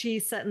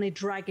she's certainly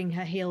dragging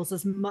her heels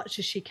as much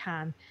as she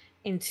can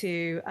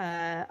into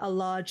a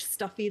large,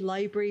 stuffy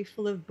library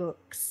full of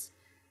books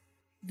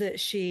that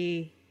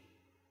she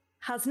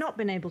has not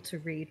been able to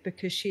read,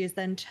 because she is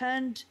then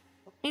turned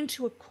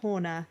into a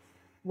corner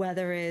where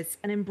there is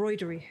an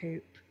embroidery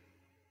hoop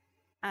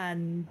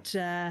and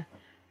a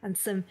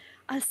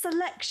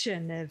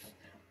selection of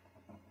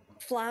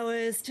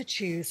flowers to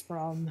choose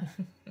from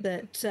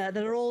that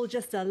are all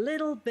just a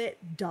little bit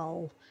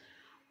dull.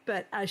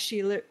 But as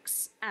she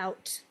looks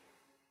out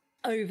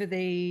over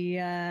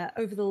the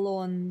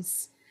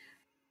lawns,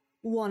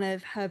 one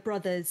of her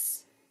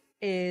brothers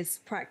is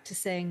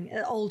practicing.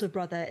 An older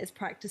brother is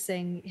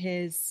practicing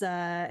his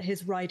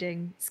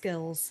riding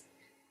skills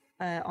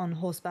on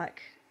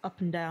horseback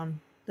up and down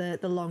the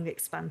long,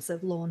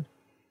 expansive lawn.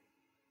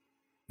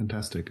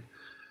 Fantastic.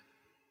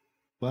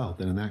 Well,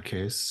 then in that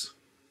case,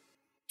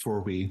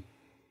 before we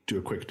do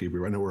a quick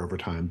debrief, I know we're over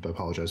time, but I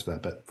apologize for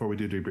that. But before we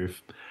do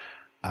debrief,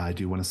 I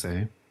do want to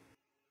say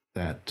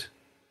that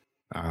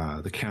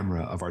the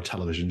camera of our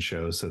television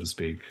show, so to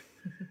speak,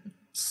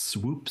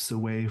 swoops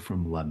away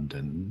from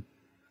London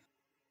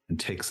and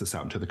takes us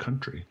out into the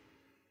country.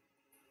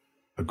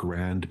 A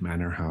grand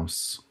manor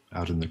house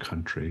out in the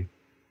country.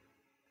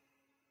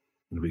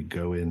 And we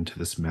go into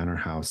this manor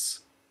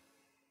house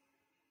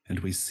and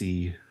we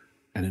see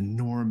an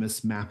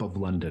enormous map of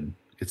London.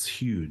 It's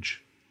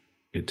huge.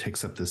 It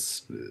takes up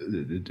this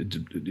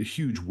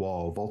huge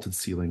wall, vaulted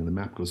ceiling, and the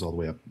map goes all the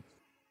way up.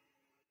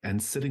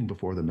 And sitting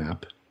before the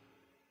map,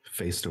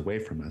 faced away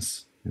from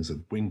us, is a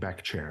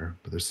wingback chair,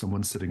 but there's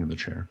someone sitting in the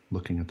chair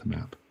looking at the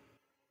map.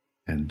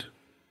 And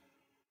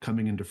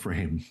coming into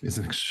frame is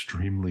an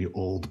extremely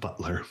old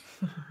butler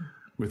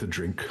with a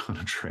drink on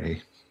a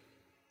tray.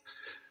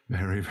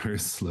 Very, very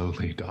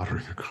slowly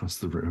doddering across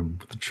the room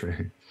with the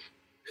tray.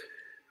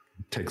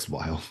 It takes a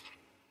while.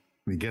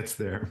 He gets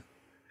there,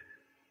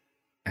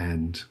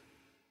 and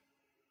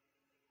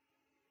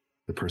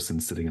the person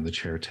sitting in the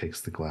chair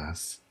takes the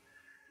glass,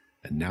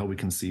 and now we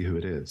can see who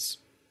it is.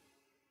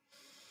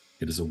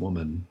 It is a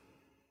woman,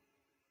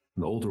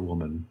 an older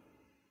woman.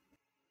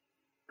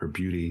 Her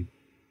beauty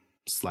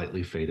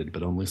slightly faded,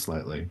 but only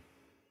slightly,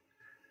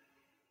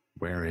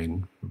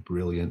 wearing a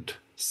brilliant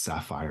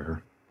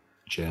sapphire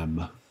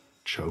gem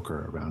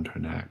choker around her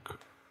neck.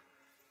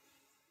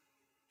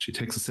 She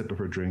takes a sip of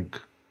her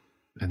drink,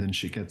 and then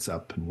she gets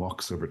up and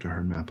walks over to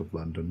her map of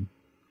London.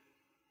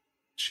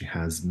 She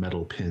has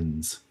metal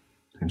pins,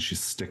 and she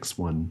sticks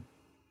one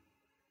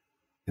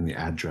in the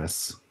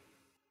address,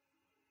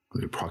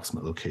 the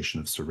approximate location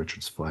of Sir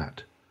Richard's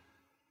flat.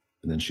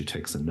 And then she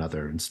takes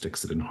another and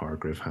sticks it in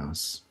Hargrave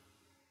House.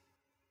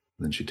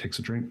 And then she takes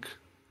a drink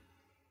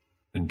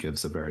and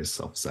gives a very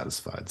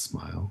self-satisfied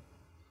smile.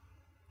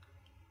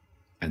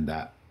 And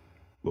that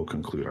will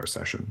conclude our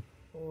session.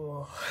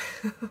 Oh.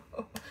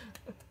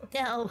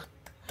 No.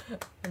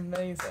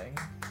 Amazing.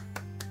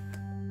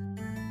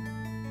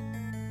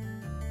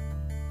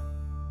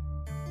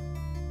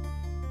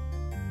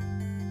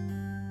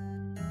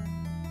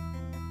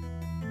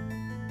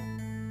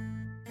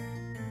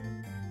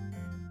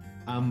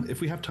 If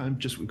we have time,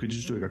 we could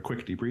just do a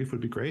quick debrief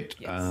would be great.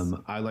 Yes.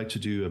 I like to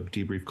do a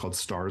debrief called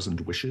Stars and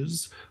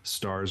Wishes.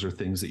 Stars are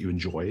things that you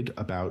enjoyed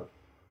about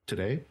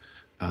today.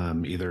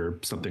 Either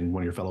something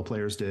one of your fellow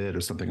players did,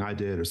 or something I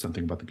did, or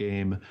something about the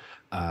game,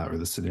 or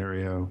the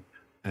scenario.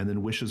 And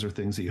then wishes are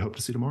things that you hope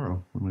to see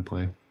tomorrow when we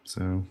play.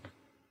 So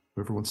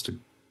whoever wants to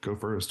go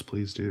first,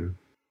 please do.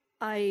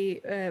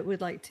 I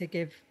would like to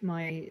give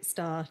my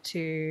star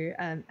to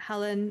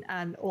Helen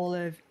and all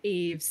of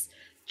Eve's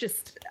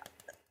just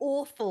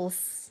awful,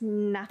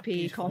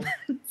 snappy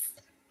comments.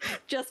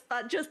 just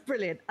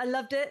brilliant. I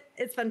loved it.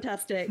 It's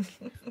fantastic.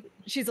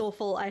 She's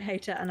awful. I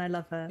hate her and I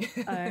love her.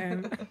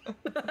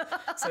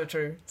 So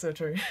true. So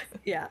true.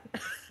 Yeah.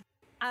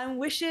 And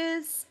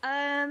wishes.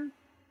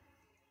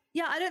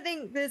 Yeah, I don't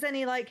think there's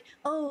any like,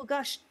 oh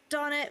gosh,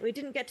 darn it, we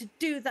didn't get to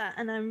do that,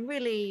 and I'm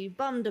really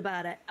bummed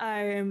about it.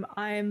 I'm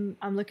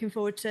looking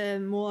forward to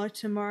more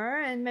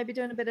tomorrow and maybe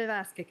doing a bit of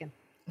ass kicking.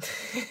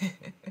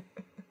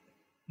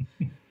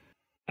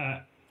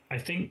 I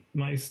think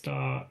my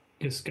star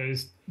just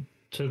goes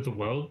to the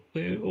world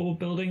we're all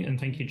building, and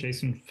thank you,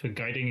 Jason, for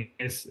guiding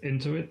us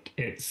into it.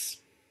 It's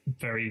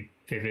very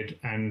vivid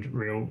and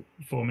real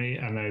for me,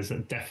 and there's a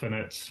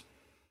definite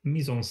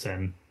mise en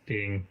scène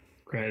being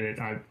created.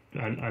 I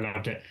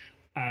loved it.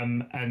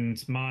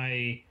 And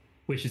my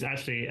which is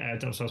actually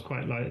dovetails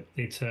quite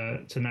lightly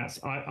to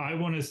Nat's. I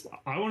want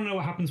to know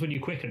what happens when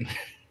you quicken.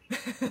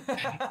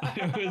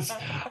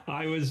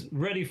 I was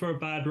ready for a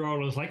bad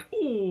roll. I was like,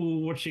 oh,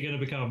 what's she going to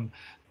become?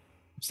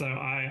 So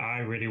I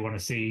really want to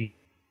see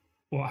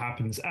what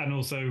happens, and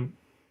also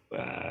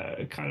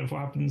kind of what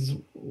happens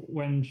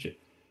when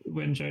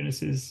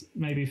Jonas is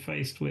maybe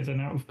faced with an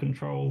out of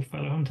control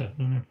fellow hunter.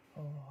 I don't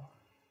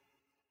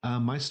know.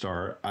 My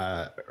star,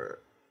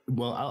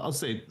 well, I'll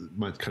say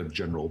my kind of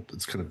general.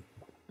 It's kind of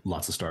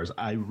lots of stars.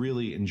 I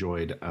really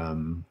enjoyed. I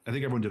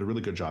think everyone did a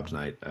really good job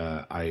tonight.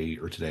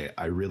 Today.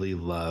 I really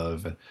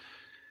love.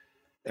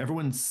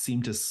 Everyone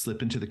seemed to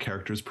slip into the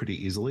characters pretty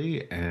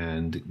easily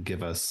and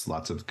give us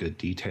lots of good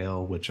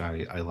detail, which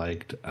I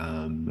liked.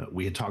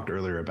 We had talked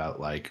earlier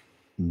about like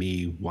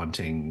me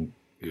wanting,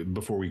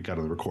 before we got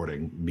on the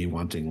recording, me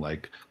wanting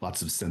like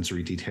lots of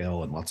sensory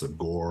detail and lots of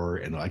gore,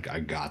 and like I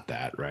got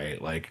that,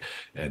 right? Like,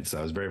 and so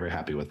I was very, very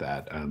happy with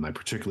that. I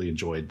particularly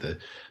enjoyed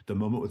the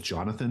moment with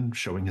Jonathan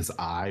showing his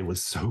eye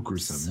was so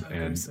gruesome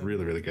and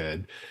really, really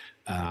good.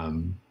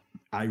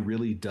 I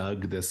really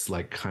dug this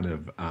like kind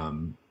of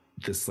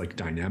this like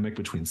dynamic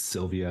between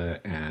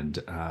Sylvia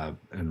and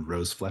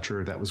Rose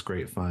Fletcher. That was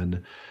great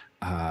fun.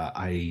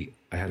 I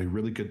had a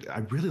really good, I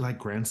really like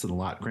Granson a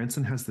lot.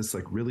 Granson has this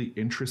like really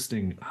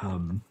interesting,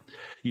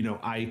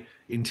 I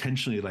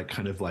intentionally like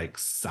kind of like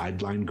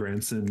sideline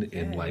Granson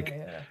in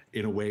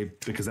in a way,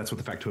 because that's what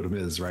the factotum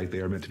is, right? They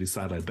are meant to be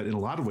sidelined. But in a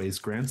lot of ways,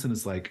 Granson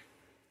is like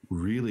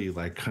really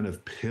like kind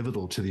of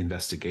pivotal to the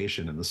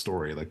investigation and the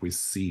story. Like we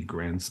see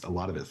a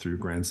lot of it through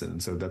Granson,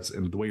 and so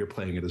and the way you're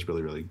playing it is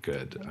really, really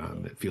good.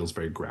 It feels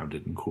very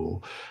grounded and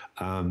cool,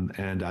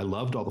 and I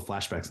loved all the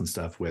flashbacks and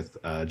stuff with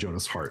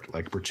Jonas Hart,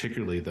 like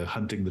particularly the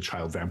hunting the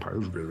child vampire. It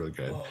was really, really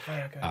good. Oh,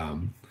 very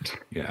good.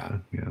 Yeah.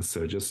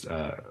 So just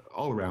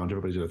all around,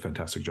 everybody did a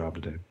fantastic job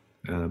today.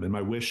 And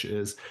my wish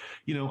is,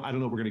 I don't know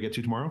what we're going to get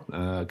to tomorrow,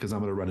 because I'm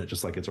going to run it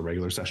just like it's a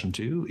regular session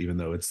too, even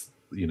though it's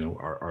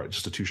are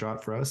just a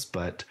 2-shot for us.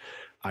 But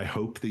I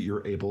hope that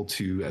you're able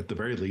to, at the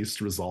very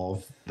least,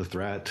 resolve the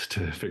threat,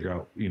 to figure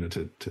out,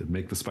 to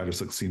make the Spider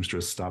Silk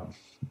Seamstress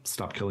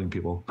stop killing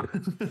people.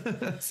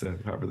 So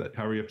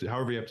however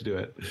you have to do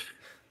it.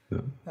 Yeah.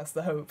 That's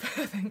the hope,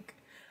 I think.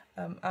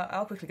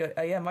 I'll quickly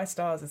go. My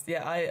stars is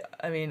I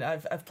mean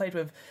I've played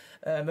with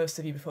most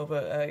of you before,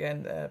 but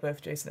again,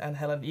 both Jason and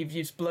Helen, you've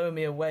just blown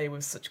me away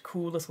with such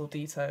cool little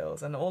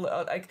details and all.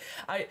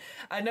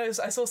 I know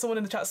I saw someone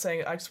in the chat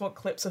saying I just want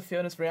clips of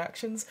Fiona's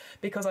reactions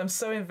because I'm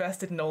so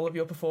invested in all of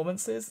your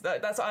performances.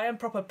 I am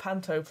proper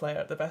panto player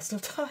at the best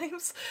of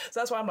times, so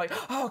that's why I'm like,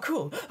 oh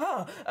cool,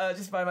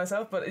 just by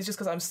myself. But it's just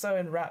because I'm so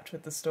enwrapped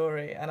with the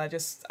story, and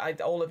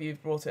all of you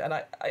brought it, and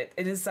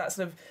it is that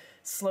sort of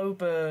slow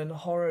burn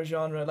horror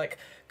genre, like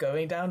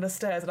going down the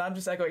stairs, and I'm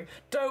just like going,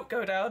 don't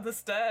go down the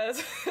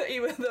stairs,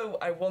 even though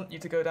I want you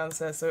to go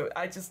downstairs. So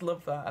I just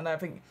love that, and I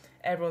think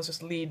everyone's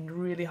just leaning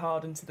really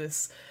hard into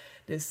this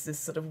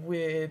sort of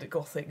weird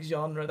gothic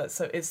genre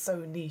that's so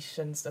niche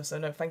and stuff. So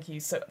no, thank you.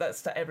 So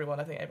that's to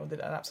everyone. I think everyone did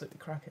an absolutely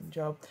cracking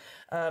job.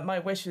 My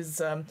wish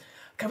is,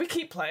 can we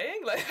keep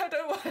playing? Like I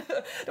don't want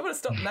to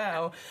stop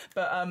now.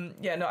 But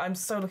I'm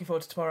so looking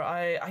forward to tomorrow.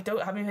 I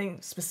don't have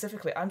anything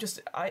specifically. I'm just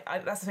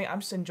that's the thing.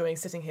 I'm just enjoying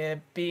sitting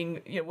here,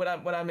 being when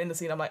I'm in the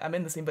scene. I'm like I'm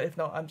in the scene. But if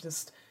not, I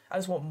just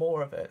want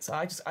more of it. So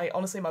I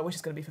honestly, my wish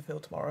is going to be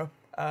fulfilled tomorrow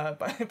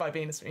by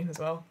being in the stream as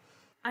well.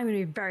 I'm going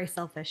to be very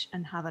selfish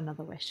and have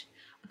another wish.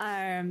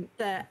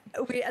 That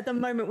at the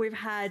moment we've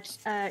had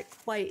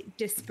quite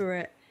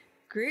disparate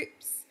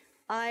groups.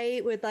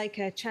 I would like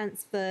a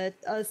chance for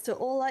us to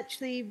all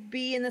actually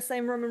be in the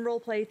same room and role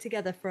play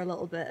together for a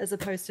little bit, as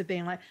opposed to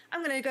being like,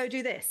 I'm going to go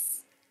do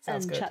this.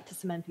 Sounds and good. Chat to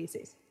some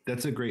NPCs.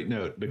 That's a great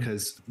note,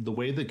 because the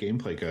way the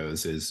gameplay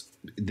goes is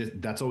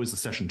that's always the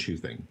session 2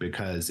 thing,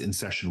 because in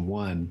session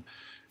 1,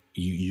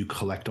 you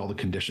collect all the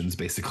conditions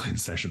basically in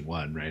session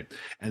 1, right?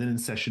 And then in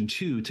session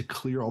 2, to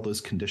clear all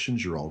those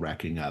conditions you're all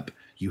racking up,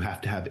 you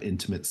have to have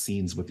intimate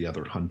scenes with the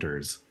other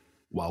hunters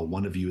while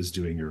one of you is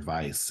doing your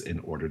vice in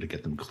order to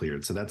get them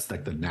cleared. So that's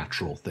like the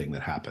natural thing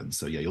that happens.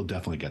 So yeah, you'll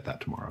definitely get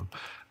that tomorrow.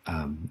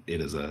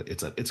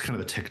 It's kind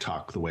of a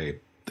TikTok the way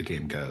the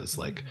game goes.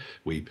 Like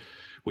we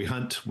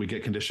hunt, we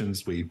get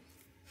conditions, we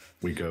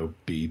go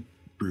be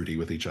broody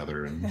with each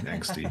other and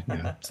angsty.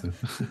 Yeah. So.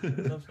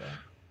 Love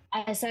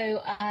that.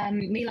 So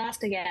me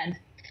last again.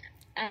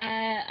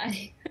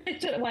 I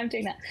don't know why I'm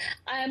doing that.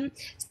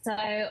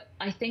 So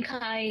I think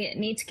I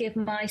need to give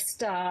my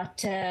star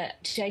to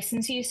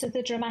Jason's use of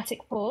the dramatic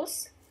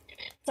pause.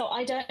 So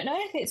I don't know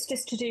if it's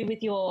just to do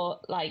with your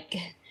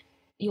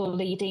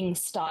leading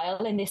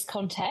style in this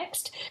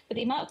context, but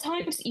the amount of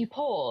times you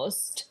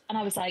paused and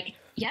I was like,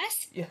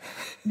 yes? Yeah.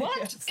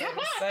 What?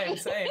 Yeah,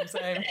 same.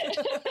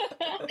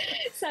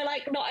 So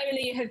like, not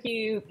only have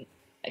you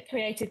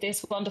created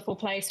this wonderful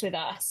place with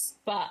us,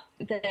 but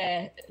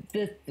the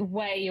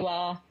way you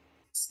are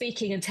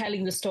speaking and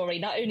telling the story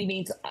not only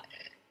means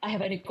I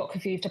have only got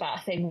confused about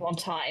a thing one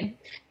time,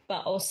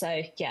 but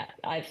also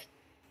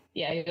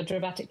your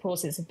dramatic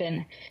pauses have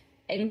been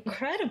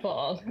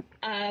incredible.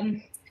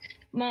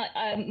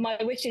 My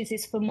wishes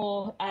is for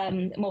more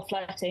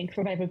flirting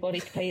from everybody,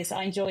 please.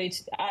 I enjoyed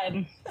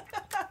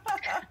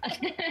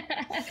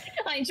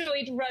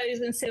Rose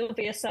and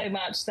Sylvia so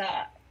much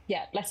that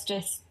let's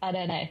just, I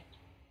don't know.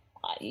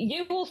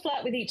 You will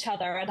flirt with each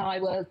other, and I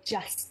will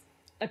just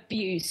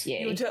abuse you.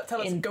 You would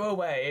tell us go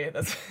away.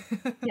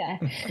 Yeah.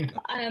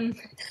 I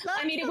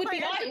mean, it would be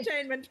nice.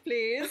 Entertainment,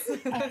 please.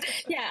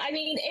 I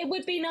mean, it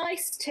would be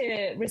nice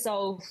to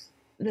resolve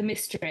the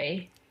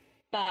mystery,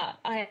 but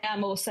I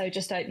am also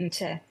just open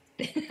to.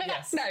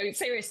 Yes. No,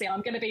 seriously,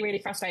 I'm going to be really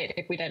frustrated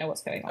if we don't know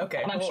what's going on.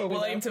 Okay, and I'm sure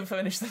we'll aim to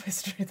finish the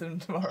mystery then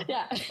tomorrow.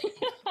 Yeah.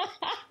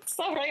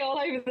 Sorry, all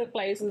over the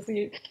place.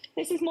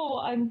 This is more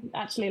what I'm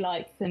actually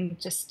like than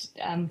just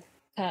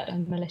hurt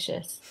and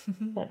malicious.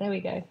 But there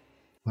we go.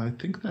 Well, I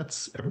think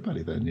that's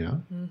everybody then, yeah?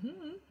 Mm-hmm.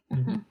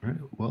 All right.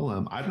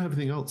 Well, I don't have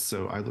anything else,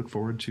 so I look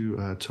forward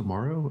to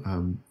tomorrow.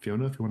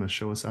 Fiona, if you want to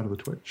show us out of the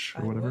Twitch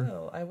or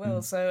whatever. I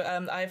will.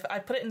 So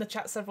I've put it in the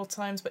chat several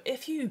times, but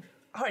if you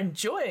are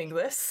enjoying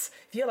this,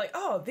 if you're like,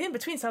 oh, the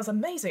in-between sounds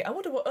amazing, I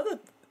wonder what other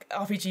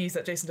RPGs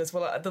that Jason does,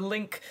 well, the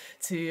link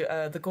to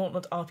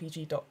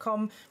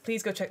thegauntletrpg.com.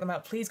 Please go check them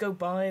out. Please go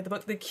buy the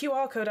book. The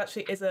QR code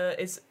actually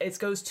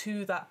goes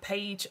to that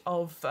page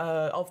of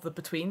the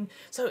Between.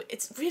 So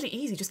it's really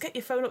easy. Just get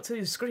your phone up to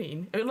the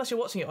screen, unless you're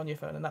watching it on your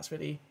phone, and that's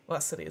silly,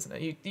 isn't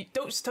it? You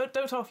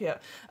don't off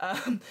yet.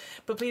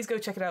 But please go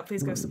check it out.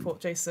 Please go support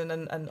Jason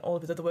and all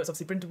of his other works.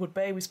 Obviously, Brindlewood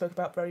Bay we spoke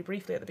about very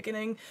briefly at the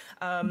beginning.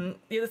 The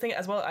other thing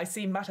as well, I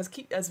see Matt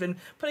has been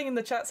putting in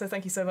the chat, so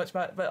thank you so much,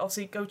 Matt. But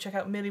obviously, go check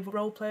out Merely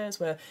Roleplayers,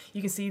 where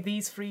you can see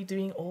these three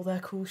doing all their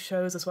cool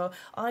shows as well.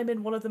 I'm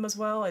in one of them as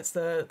well. It's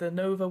the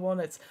Nova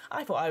one.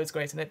 I thought I was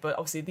great in it, but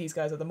obviously these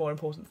guys are the more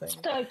important thing.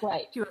 So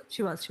great.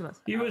 She was.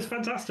 You was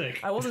fantastic.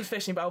 I wasn't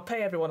fishing, but I'll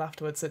pay everyone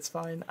afterwards, so it's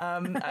fine.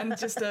 And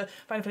just to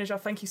finally finish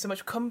off, thank you so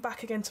much. Come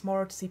back again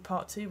tomorrow to see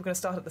part 2. We're going to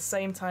start at the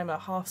same time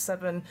at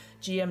 7:30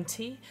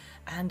 GMT,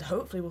 and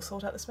hopefully we'll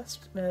sort out this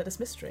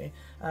mystery.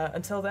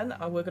 Until then,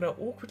 we're going to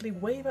awkwardly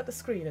wave at the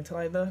screen until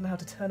I learn how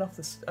to turn off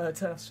the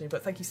stream.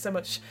 But thank you so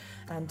much,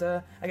 and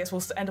I guess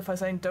we'll end up by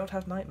saying don't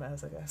have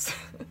nightmares, I guess.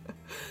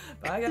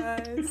 Bye,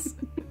 guys.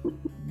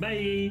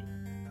 Bye.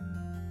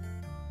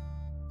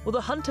 Will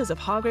the hunters of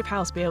Hargrave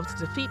House be able to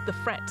defeat the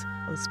threat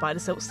of the Spider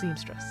Silk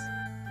Seamstress?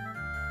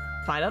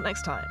 Find out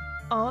next time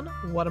on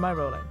What Am I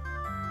Rolling?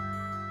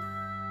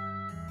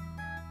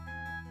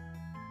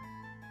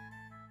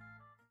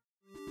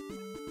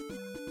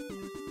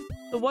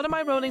 The What Am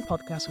I Rolling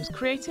podcast was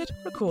created,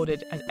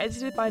 recorded, and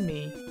edited by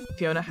me,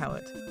 Fiona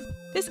Howard.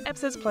 This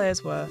episode's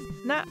players were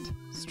Nat,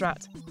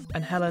 Strat,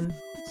 and Helen,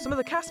 some of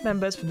the cast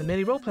members from the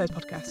Merely Roleplayers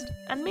podcast,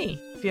 and me,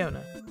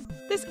 Fiona.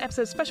 This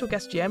episode's special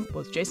guest GM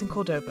was Jason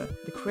Cordova,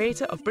 the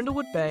creator of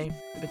Brindlewood Bay,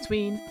 The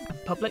Between,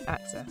 and Public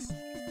Access.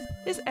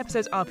 This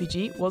episode's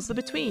RPG was The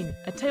Between,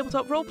 a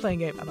tabletop role-playing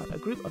game about a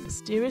group of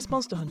mysterious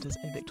monster hunters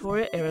in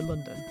Victoria-era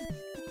London.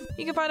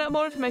 You can find out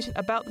more information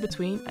about The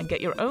Between and get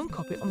your own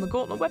copy on the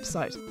Gauntlet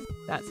website.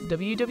 That's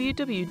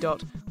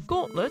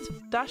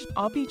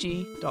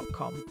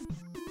www.gauntlet-rpg.com.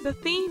 The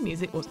theme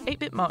music was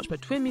 8-Bit March by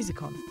Twin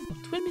Musicon of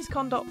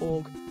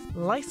twinmusicon.org,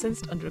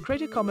 licensed under a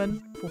Creative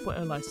Commons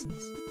 4.0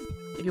 license.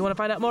 If you want to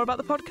find out more about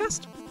the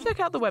podcast, check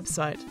out the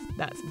website.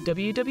 That's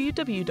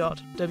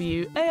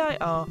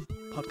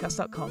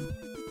www.wairpodcast.com.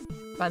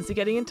 Fancy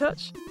getting in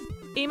touch?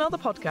 Email the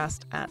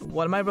podcast at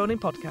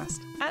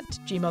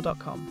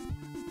whatamirollingpodcast@gmail.com.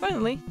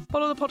 Finally,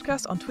 follow the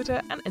podcast on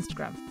Twitter and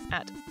Instagram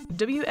at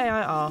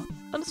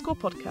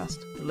WAIR_podcast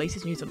for the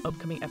latest news on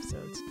upcoming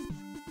episodes.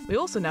 We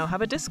also now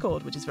have a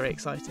Discord, which is very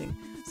exciting,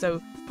 so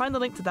find the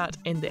link to that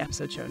in the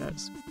episode show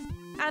notes.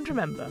 And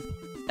remember,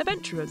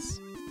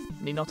 adventurers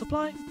need not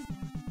apply.